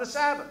of the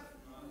Sabbath.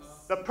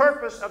 The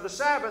purpose of the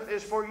Sabbath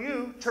is for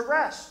you to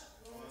rest,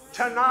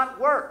 to not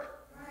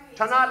work,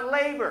 to not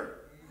labor,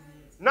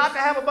 not to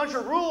have a bunch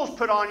of rules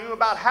put on you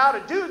about how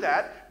to do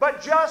that,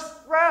 but just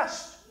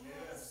rest.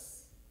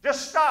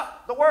 Just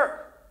stop the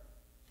work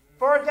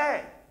for a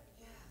day.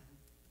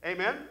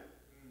 Amen?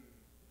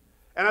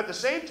 And at the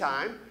same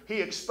time,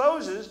 he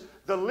exposes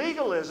the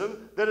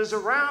legalism that is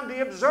around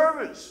the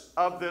observance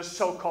of this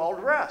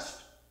so-called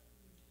rest,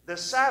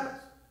 this Sabbath.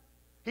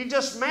 He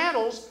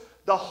dismantles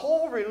the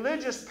whole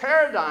religious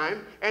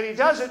paradigm, and he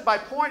does it by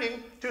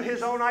pointing to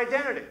his own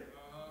identity.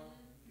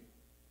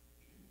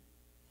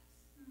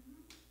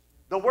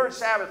 The word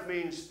Sabbath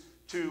means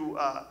to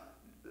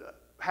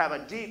have a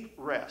deep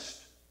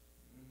rest,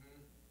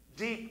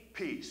 deep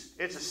peace.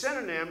 It's a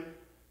synonym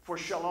for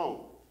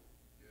shalom.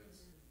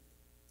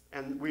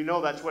 And we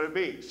know that's what it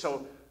means.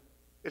 So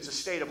it's a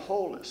state of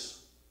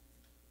wholeness,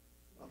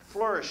 of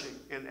flourishing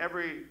in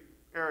every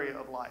area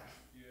of life.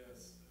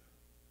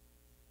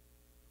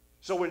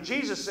 So when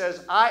Jesus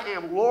says, I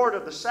am Lord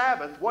of the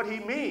Sabbath, what he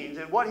means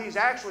and what he's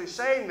actually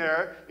saying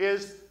there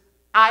is,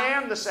 I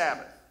am the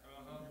Sabbath.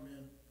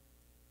 Amen.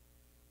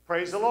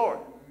 Praise the Lord.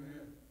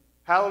 Amen.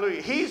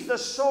 Hallelujah. He's the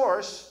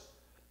source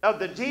of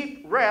the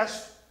deep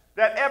rest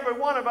that every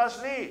one of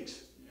us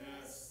needs.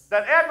 Yes.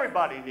 That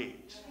everybody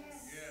needs.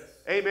 Yes.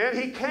 Amen.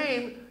 He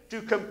came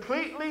to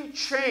completely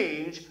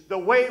change the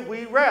way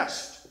we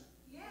rest.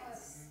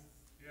 Yes.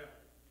 Yeah.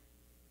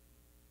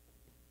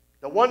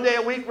 The 1 day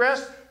a week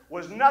rest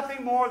was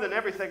nothing more than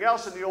everything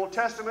else in the Old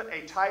Testament,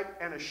 a type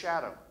and a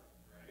shadow.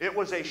 It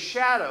was a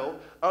shadow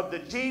of the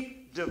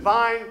deep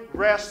divine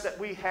rest that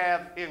we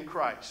have in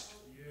Christ.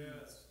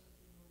 Yes.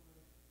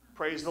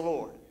 Praise the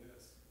Lord.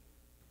 Yes.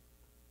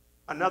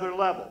 Another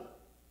level,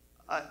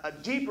 a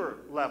deeper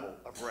level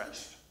of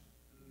rest.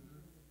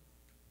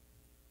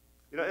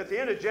 You know, at the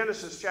end of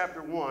Genesis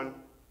chapter 1,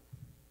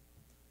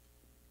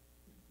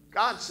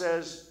 God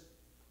says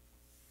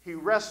he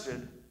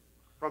rested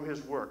from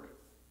his work.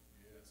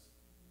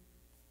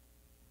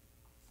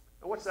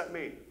 Now, what's that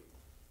mean?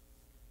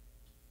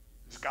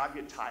 Does God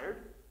get tired?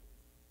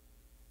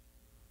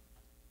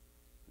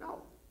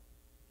 No.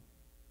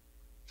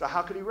 So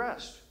how could he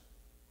rest?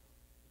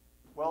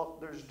 Well,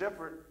 there's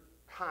different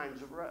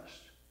kinds of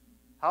rest.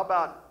 How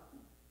about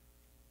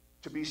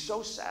to be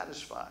so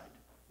satisfied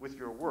with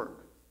your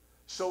work,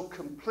 so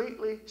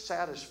completely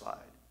satisfied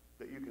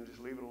that you can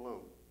just leave it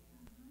alone?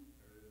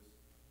 There it is.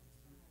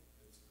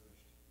 It's finished.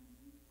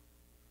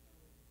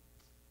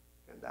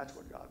 And that's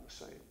what God was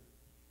saying.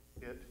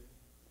 It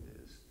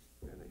is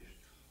finished.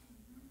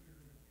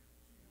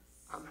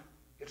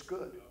 It's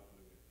good.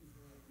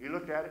 He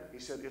looked at it. He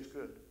said, it's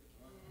good.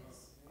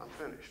 I'm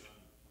finished.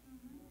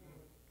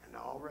 And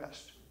now I'll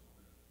rest.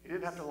 He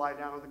didn't have to lie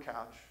down on the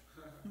couch.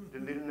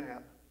 Didn't need a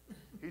nap.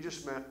 He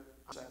just meant,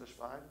 I'm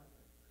satisfied.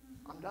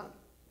 I'm done.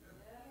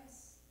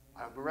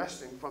 I'm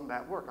resting from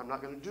that work. I'm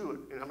not going to do it.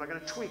 And I'm not going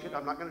to tweak it.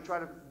 I'm not going to try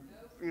to,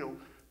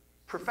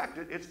 perfect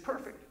it. It's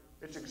perfect.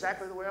 It's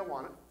exactly the way I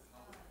want it.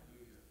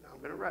 Now I'm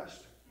going to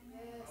rest.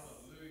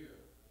 Hallelujah.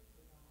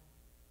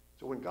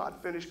 So when God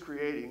finished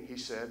creating, he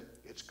said,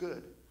 it's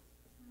good.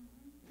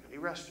 And he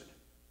rested.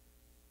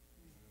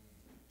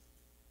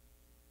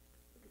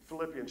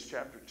 Philippians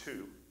chapter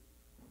 2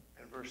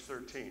 and verse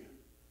 13.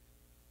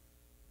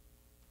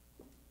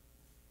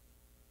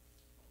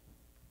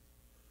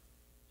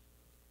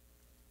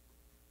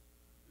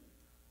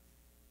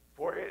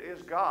 For it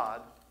is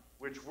God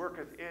which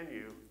worketh in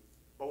you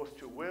both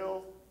to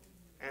will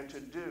and to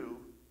do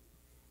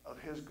of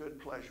his good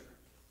pleasure.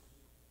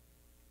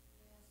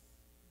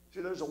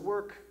 See, there's a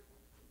work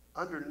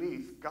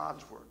underneath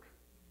God's work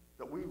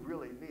that we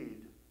really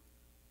need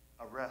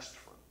a rest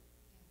from.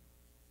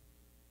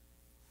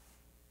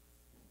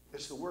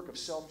 It's the work of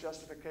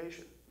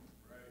self-justification.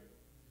 Right.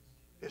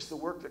 It's the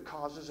work that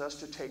causes us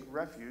to take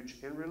refuge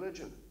in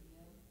religion.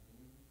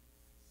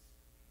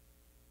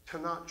 To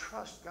not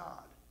trust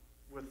God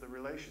with the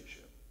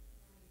relationship.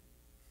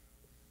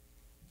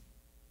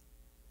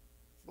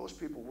 Most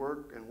people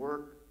work, and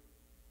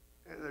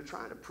they're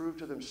trying to prove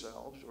to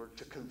themselves or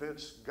to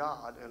convince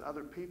God and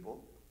other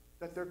people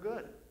that they're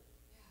good.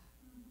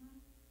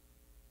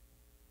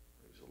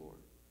 Praise the Lord.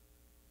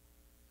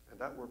 And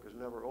that work is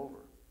never over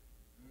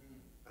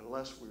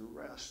unless we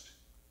rest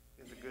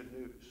in the good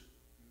news,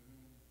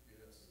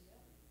 Yes.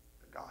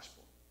 the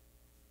gospel.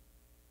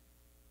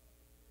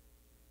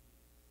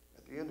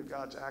 At the end of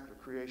God's act of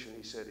creation,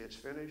 he said, it's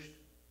finished,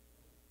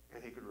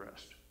 and he could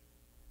rest.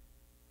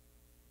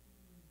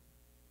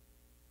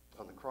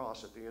 On the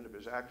cross, at the end of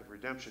his act of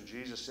redemption,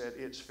 Jesus said,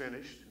 it's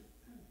finished,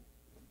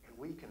 and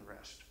we can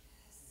rest.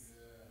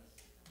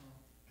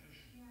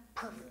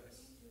 Perfect.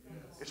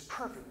 It's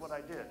perfect what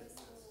I did.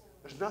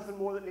 There's nothing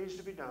more that needs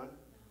to be done.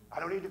 I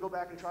don't need to go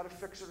back and try to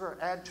fix it or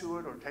add to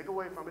it or take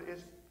away from it.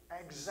 It's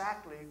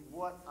exactly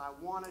what I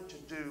wanted to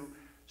do,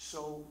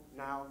 so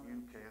now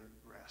you can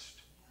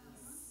rest.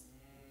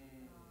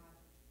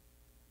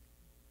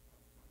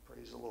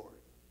 Praise the Lord.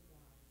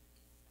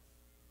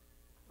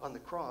 On the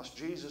cross,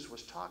 Jesus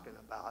was talking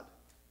about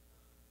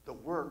the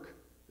work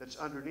that's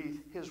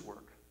underneath his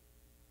work.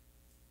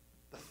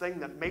 The thing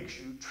that makes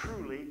you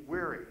truly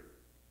weary.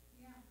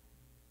 Yeah.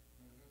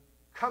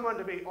 Come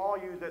unto me, all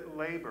you that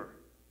labor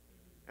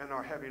and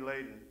are heavy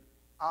laden.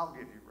 I'll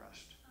give you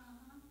rest.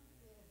 Uh-huh.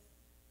 Yes.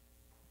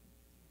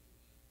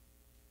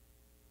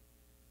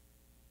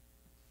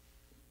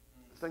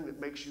 The thing that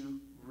makes you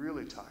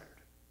really tired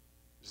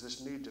is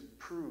this need to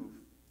prove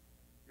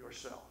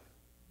yourself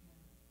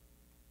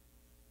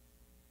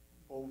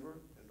over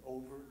and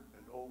over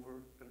and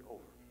over and over,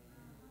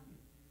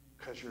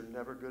 because you're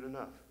never good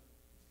enough.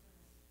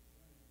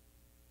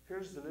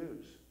 Here's the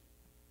news.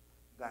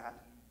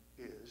 That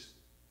is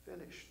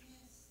finished.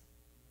 Yes.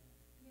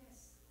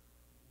 Yes.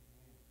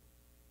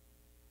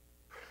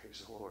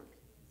 Praise the Lord.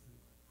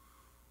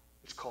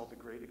 It's called the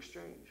Great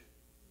Exchange.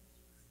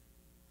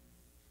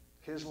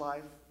 His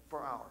life for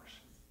ours.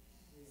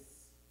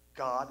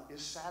 God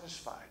is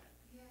satisfied.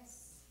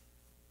 Yes.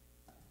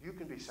 You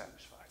can be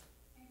satisfied.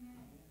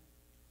 Amen.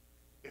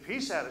 If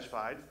he's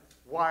satisfied,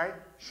 why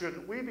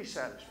shouldn't we be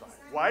satisfied?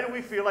 Why do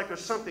we feel like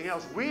there's something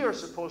else we are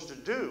supposed to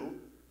do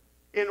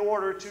in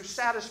order to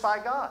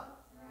satisfy God?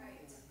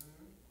 Right.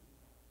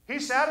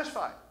 He's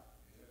satisfied.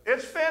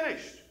 It's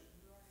finished.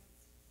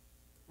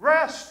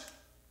 Rest.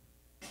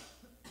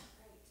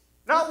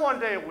 Not one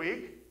day a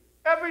week,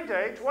 every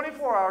day,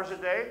 24 hours a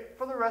day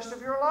for the rest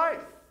of your life.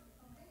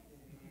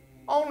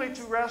 Only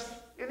to rest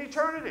in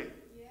eternity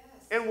Yes.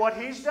 in what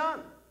he's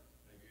done.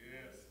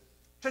 Yes.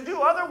 To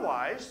do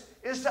otherwise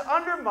is to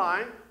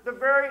undermine the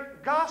very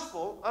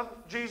gospel of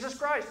Jesus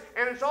Christ.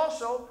 And it's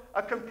also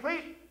a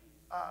complete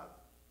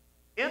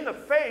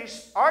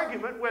in-the-face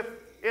argument with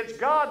it's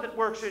God that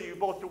works in you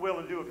both to will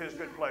and do of his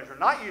good pleasure,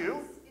 not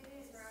you. It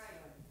is.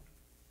 Right.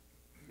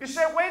 You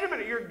say, wait a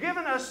minute, you're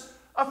giving us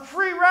a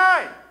free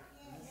ride.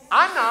 Yes.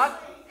 I'm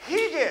not. He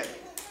did.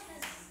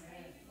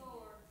 Thank you,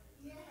 Lord.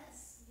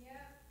 Yes.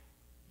 Yep.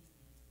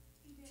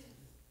 He did.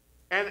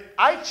 And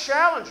I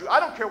challenge you. I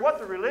don't care what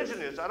the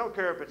religion is. I don't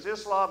care if it's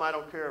Islam. I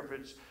don't care if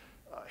it's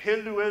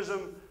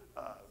Hinduism,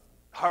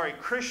 Hare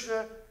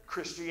Krishna,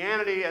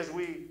 Christianity as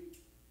we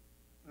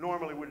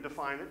normally would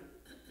define it.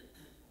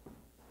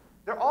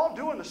 They're all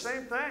doing the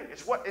same thing.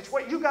 It's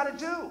what you got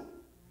to do.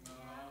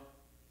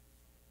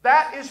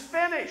 That is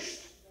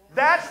finished.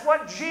 That's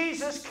what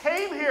Jesus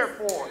came here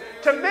for.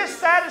 To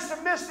miss that is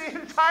to miss the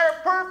entire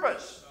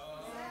purpose.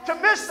 To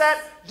miss that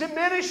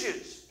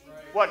diminishes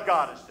what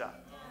God has done.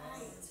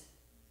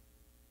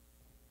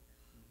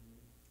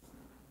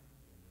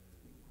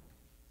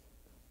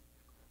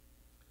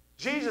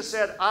 Jesus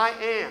said, I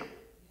am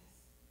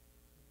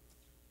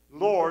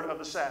Lord of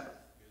the Sabbath.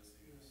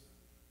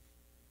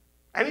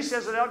 And he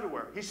says it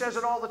everywhere. He says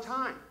it all the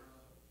time.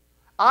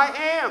 I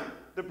am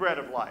the bread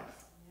of life.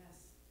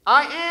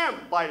 I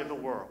am light of the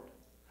world.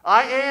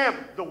 I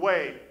am the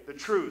way, the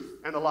truth,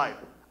 and the life.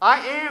 I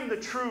am the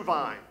true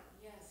vine.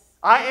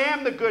 I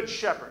am the good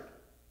shepherd.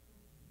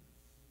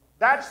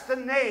 That's the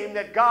name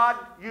that God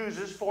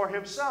uses for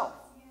himself.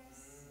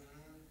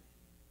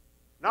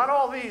 Not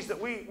all these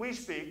that we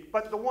speak,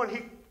 but the one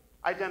he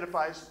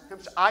identifies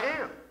himself. I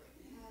am.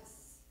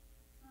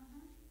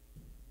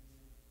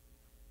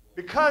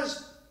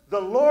 Because the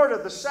Lord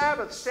of the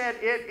Sabbath said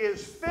it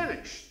is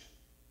finished,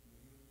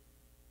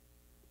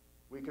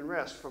 we can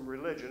rest from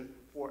religion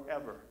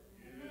forever.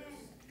 Yes.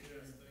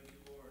 Yes. Thank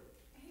you, Lord.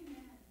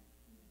 Amen.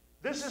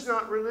 This is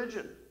not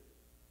religion.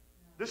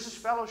 This is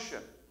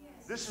fellowship.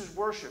 This is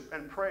worship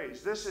and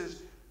praise. This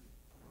is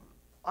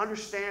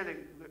understanding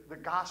the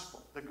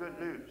gospel, the good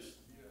news,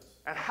 Yes.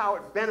 and how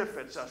it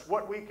benefits us,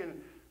 what we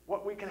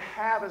can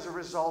have as a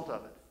result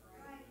of it.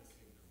 Right.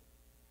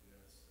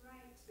 Yes.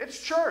 Right.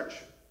 It's church.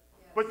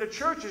 But the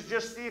church is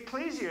just the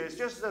ecclesia. It's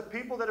just the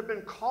people that have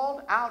been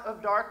called out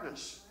of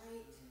darkness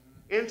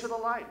into the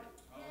light.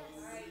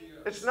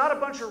 Hallelujah. It's not a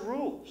bunch of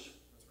rules.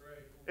 That's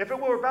right. If it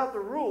were about the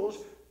rules,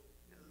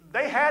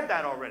 they had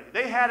that already.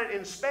 They had it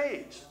in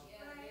spades.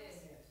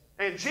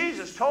 And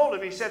Jesus told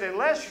him, he said,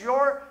 unless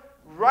your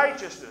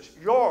righteousness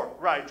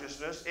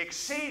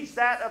exceeds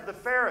that of the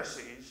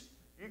Pharisees,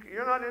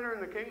 you're not entering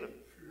the kingdom.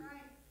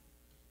 Right.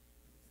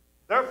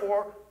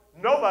 Therefore,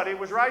 nobody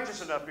was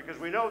righteous enough, because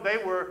we know they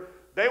were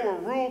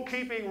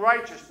rule-keeping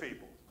righteous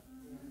people.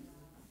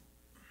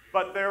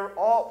 But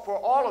for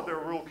all of their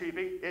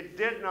rule-keeping, it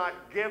did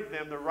not give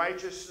them the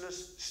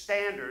righteousness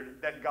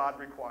standard that God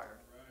required.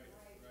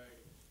 Right.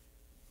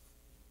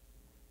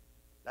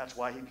 That's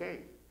why he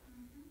came.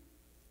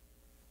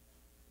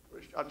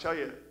 I'll tell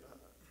you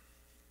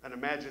an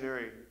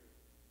imaginary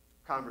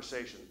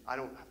conversation. I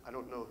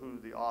don't know who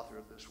the author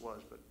of this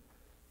was, but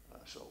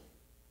so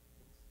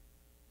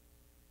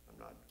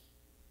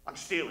I'm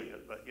stealing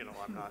it, but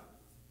I'm not.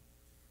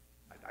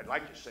 I'd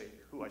like to say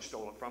who I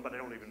stole it from, but I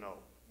don't even know.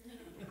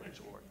 Praise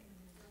the Lord.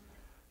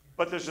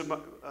 But there's an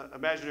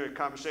imaginary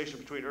conversation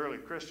between early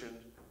Christian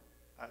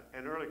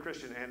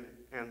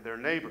and their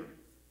neighbor.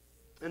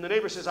 And the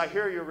neighbor says, I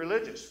hear you're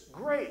religious.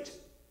 Great.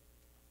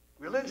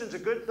 Religion's a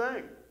good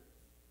thing.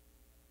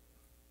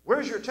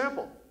 Where's your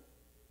temple?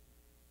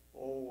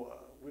 Oh,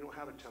 we don't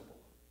have a temple.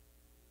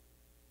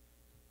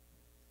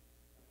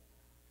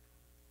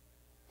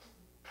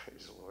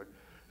 Praise the Lord.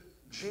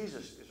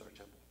 Jesus is our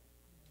temple.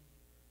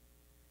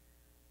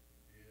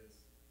 Yes.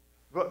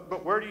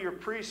 But where do your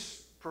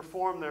priests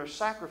perform their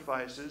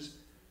sacrifices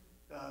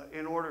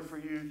in order for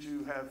you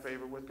to have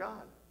favor with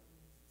God?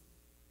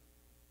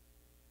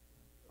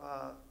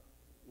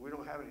 We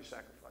don't have any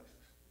sacrifices.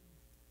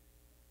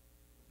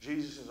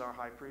 Jesus is our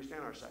high priest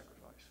and our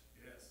sacrifice.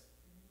 Yes.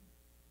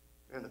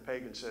 And the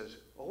pagan says,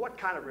 well, what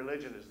kind of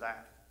religion is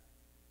that?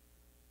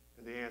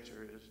 And the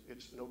answer is,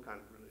 it's no kind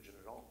of religion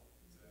at all.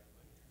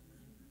 Exactly.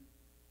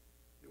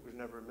 It was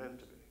never meant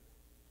to be.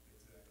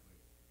 Exactly.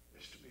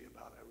 It's to be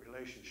about a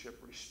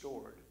relationship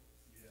restored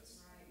Yes.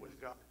 with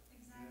God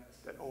Yes.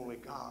 that only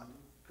God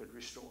could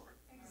restore.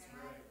 That's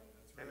right.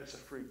 And it's a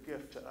free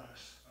gift to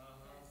us. Uh-huh.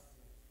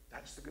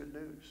 That's the good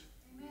news.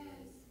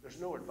 There's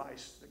no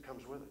advice that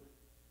comes with it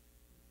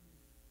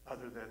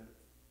other than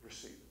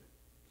receive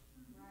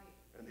it.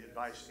 And the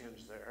advice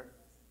ends there,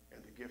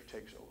 and the gift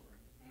takes over.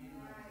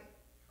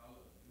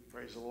 Hallelujah.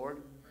 Praise the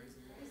Lord. Praise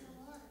the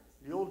Lord.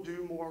 You'll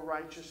do more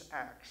righteous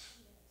acts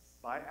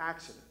by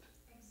accident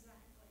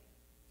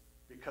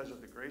because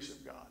of the grace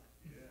of God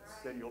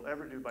Yes. than you'll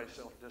ever do by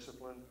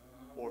self-discipline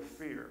or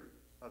fear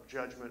of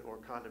judgment or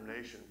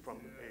condemnation from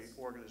an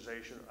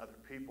organization or other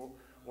people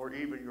or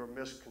even your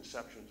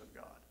misconceptions of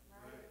God.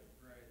 Right.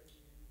 Right.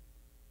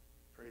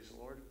 Praise the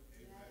Lord.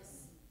 Amen.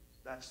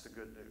 That's the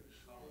good news.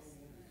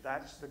 Hallelujah.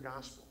 That's the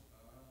gospel.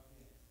 Uh-huh.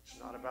 It's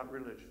not about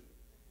religion.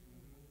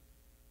 Mhm.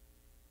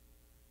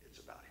 It's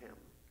about Him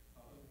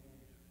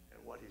Hallelujah.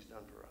 and what He's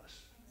done for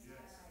us. Yes.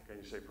 Can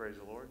you say praise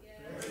the Lord?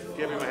 Praise the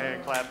Give Him a Lord.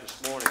 hand clap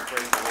this morning.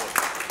 Praise the Lord.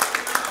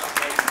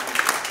 Thank you,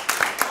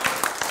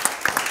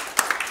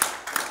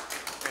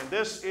 Jesus. And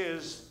this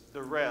is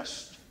the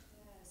rest.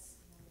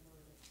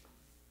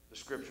 The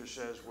scripture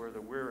says, where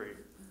the weary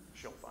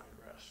shall find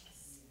rest.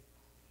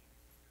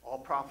 All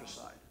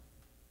prophesied.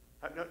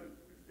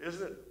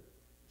 Isn't it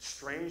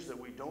strange that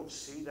we don't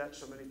see that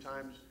so many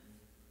times?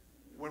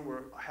 When we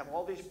have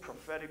all these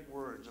prophetic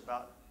words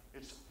about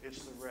it's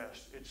the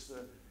rest, it's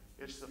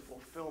the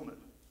fulfillment,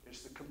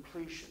 it's the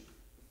completion.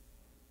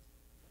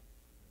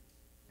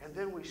 And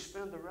then we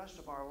spend the rest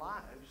of our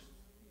lives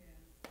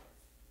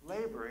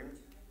laboring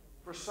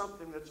for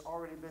something that's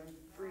already been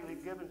freely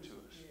given to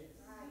us.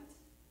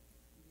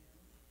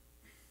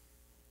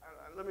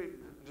 Let me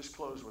just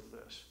close with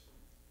this.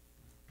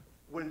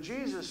 When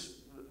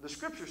Jesus, the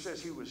scripture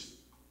says he was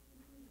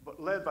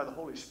led by the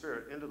Holy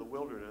Spirit into the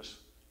wilderness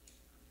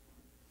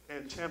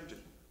and tempted.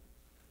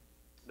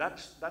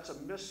 That's a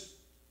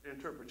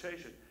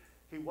misinterpretation.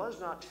 He was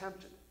not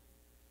tempted.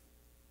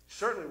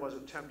 Certainly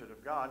wasn't tempted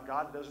of God.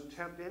 God doesn't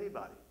tempt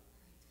anybody.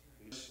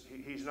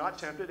 He's not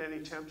tempted, and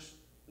He tempts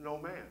no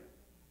man.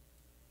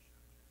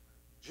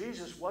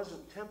 Jesus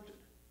wasn't tempted.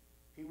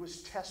 He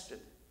was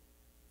tested.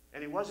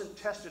 And He wasn't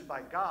tested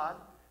by God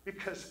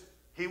because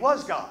He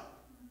was God.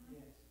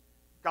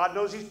 God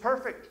knows He's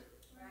perfect.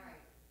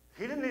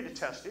 He didn't need to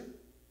test Him.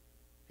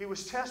 He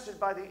was tested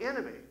by the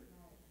enemy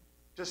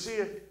to see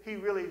if he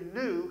really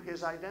knew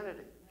his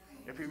identity,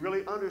 if he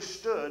really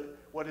understood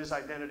what his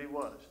identity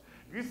was.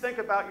 If you think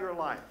about your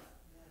life,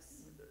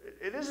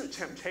 it isn't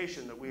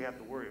temptation that we have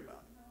to worry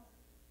about.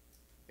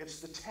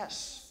 It's the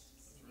tests.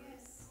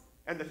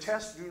 And the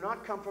tests do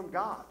not come from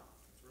God.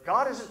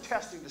 God isn't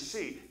testing to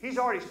see. He's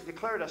already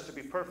declared us to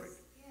be perfect.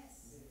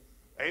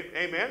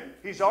 Amen?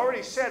 He's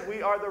already said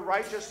we are the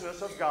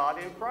righteousness of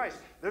God in Christ.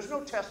 There's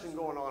no testing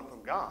going on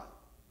from God.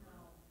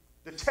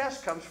 The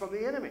test comes from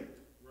the enemy.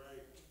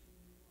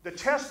 The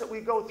tests that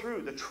we go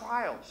through, the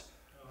trials,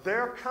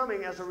 they're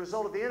coming as a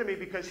result of the enemy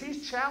because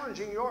he's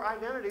challenging your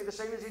identity the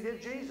same as he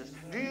did Jesus.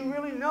 Do you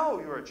really know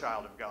you're a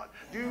child of God?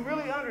 Do you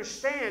really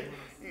understand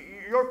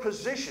your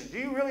position? Do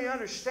you really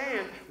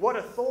understand what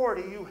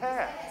authority you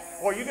have?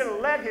 Or are you going to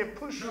let him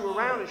push you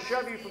around and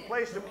shove you from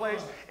place to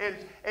place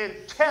and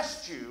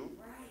test you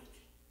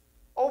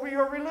over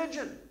your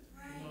religion?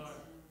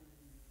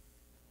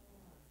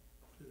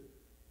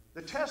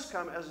 The tests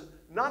come as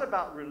not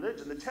about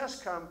religion. The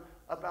tests come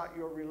about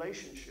your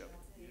relationship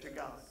to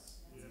God.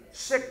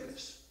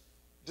 Sickness,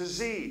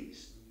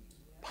 disease,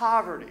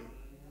 poverty.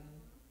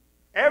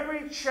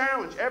 Every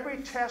challenge, every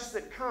test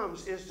that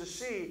comes is to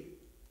see,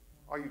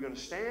 are you going to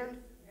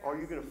stand or are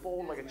you going to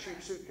fold like a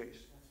cheap suitcase?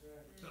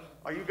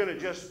 Are you going to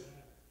just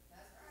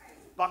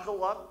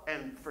buckle up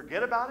and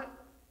forget about it?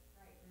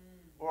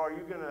 Or are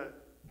you going to,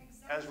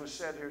 as was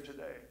said here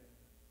today,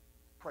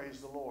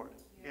 praise the Lord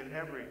in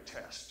every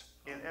test,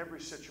 in every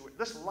situation?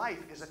 This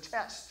life is a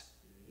test.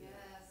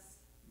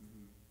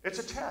 It's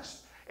a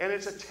test. And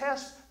it's a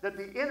test that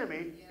the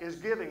enemy is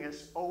giving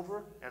us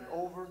over and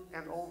over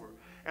and over.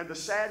 And the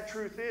sad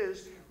truth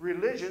is,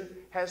 religion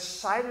has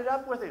sided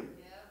up with him.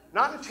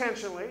 Not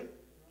intentionally,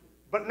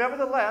 but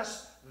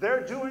nevertheless,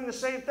 they're doing the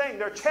same thing.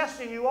 They're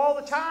testing you all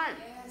the time.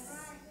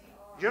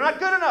 You're not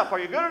good enough. Are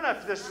you good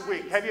enough this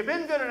week? Have you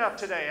been good enough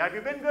today? Have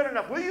you been good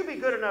enough? Will you be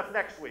good enough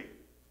next week?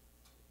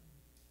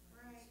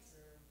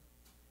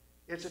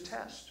 It's a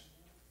test.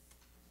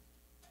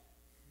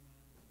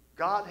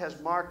 God has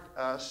marked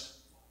us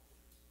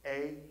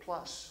A+.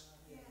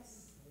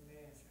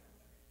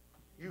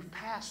 You've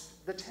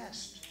passed the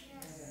test.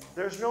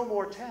 There's no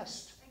more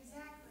test.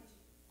 Exactly.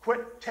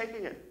 Quit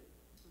taking it.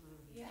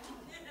 Yeah.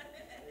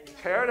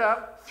 Tear it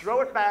up,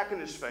 throw it back in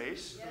his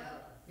face. Yeah.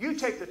 You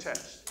take the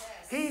test.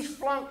 Yes. He's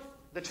flunked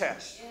the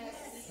test.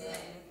 Yes.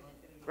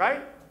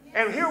 Right?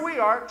 And here we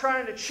are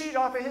trying to cheat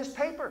off of his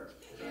paper.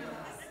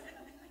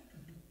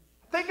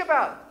 Think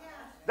about it.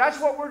 That's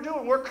what we're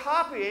doing. We're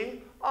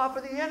copying off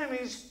of the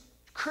enemy's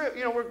crib.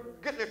 You know, we're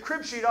getting a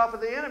crib sheet off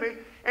of the enemy,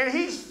 and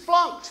he's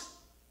flunked.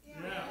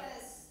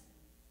 Yes.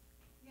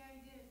 Yeah,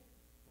 he did.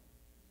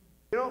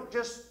 You know,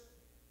 just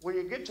when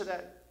you get to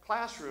that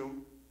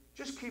classroom,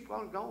 just keep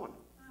on going.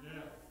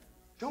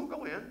 Don't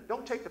go in.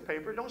 Don't take the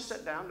paper. Don't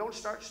sit down. Don't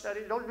start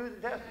studying. Don't do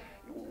the test.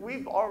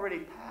 We've already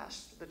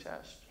passed the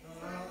test.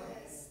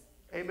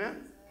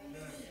 Amen?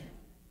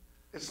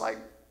 It's like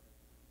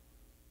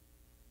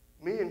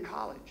me in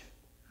college.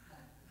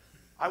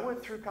 I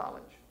went through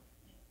college.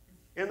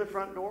 In the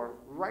front door,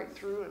 right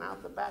through and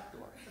out the back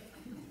door.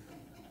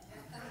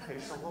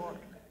 Praise the Lord.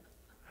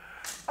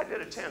 I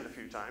did attend a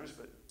few times,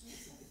 but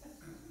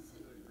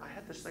I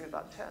had this thing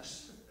about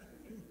tests.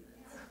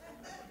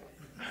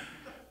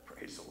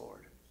 Praise the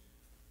Lord.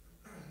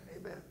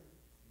 Amen.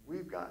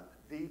 We've got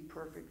the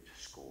perfect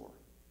score.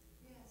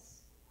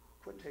 Yes.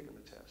 Quit taking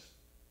the test.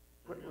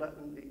 Quit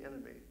letting the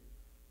enemy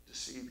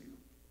deceive you.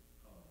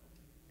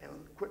 And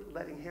quit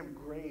letting him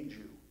grade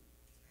you.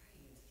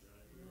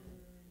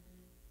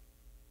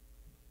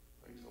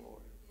 Praise the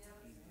Lord.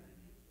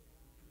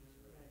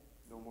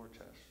 No more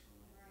tests.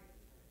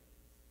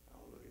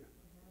 Hallelujah.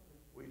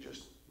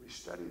 We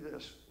study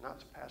this not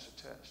to pass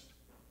a test.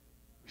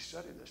 We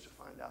study this to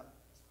find out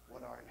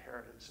what our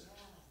inheritance is,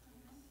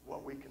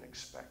 what we can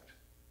expect,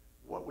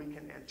 what we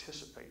can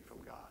anticipate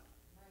from God,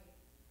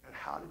 and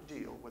how to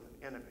deal with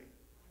an enemy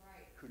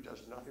who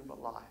does nothing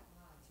but lie.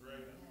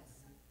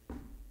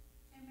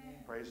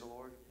 Praise the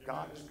Lord.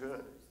 God is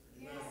good.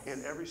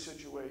 In every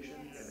situation,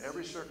 in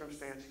every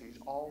circumstance, he's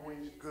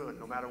always good.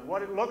 No matter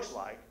what it looks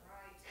like,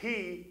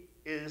 he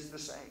is the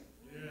same.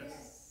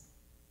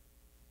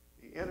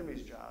 The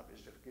enemy's job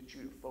is to get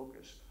you to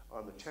focus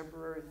on the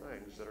temporary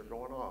things that are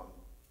going on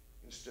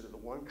instead of the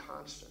one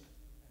constant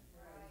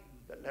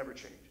that never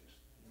changes.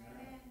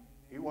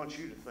 He wants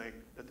you to think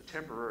that the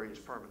temporary is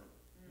permanent.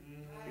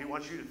 He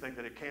wants you to think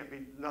that it can't be,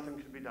 nothing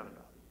can be done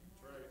about it.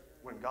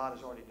 When God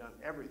has already done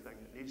everything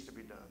that needs to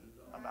be done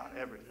about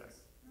everything.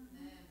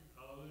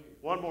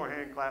 One more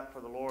hand clap for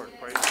the Lord.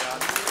 Praise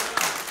God.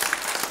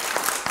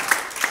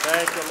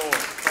 Thank you, Lord.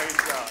 Praise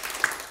God.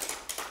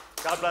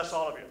 God bless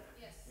all of you.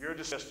 You're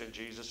dismissed in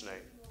Jesus'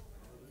 name.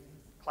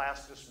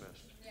 Class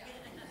dismissed.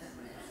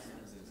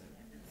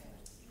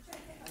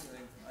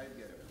 I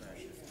get a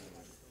precious,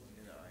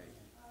 you know,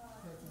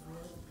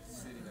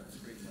 sitting up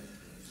straight like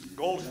this.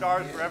 Gold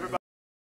stars for everybody.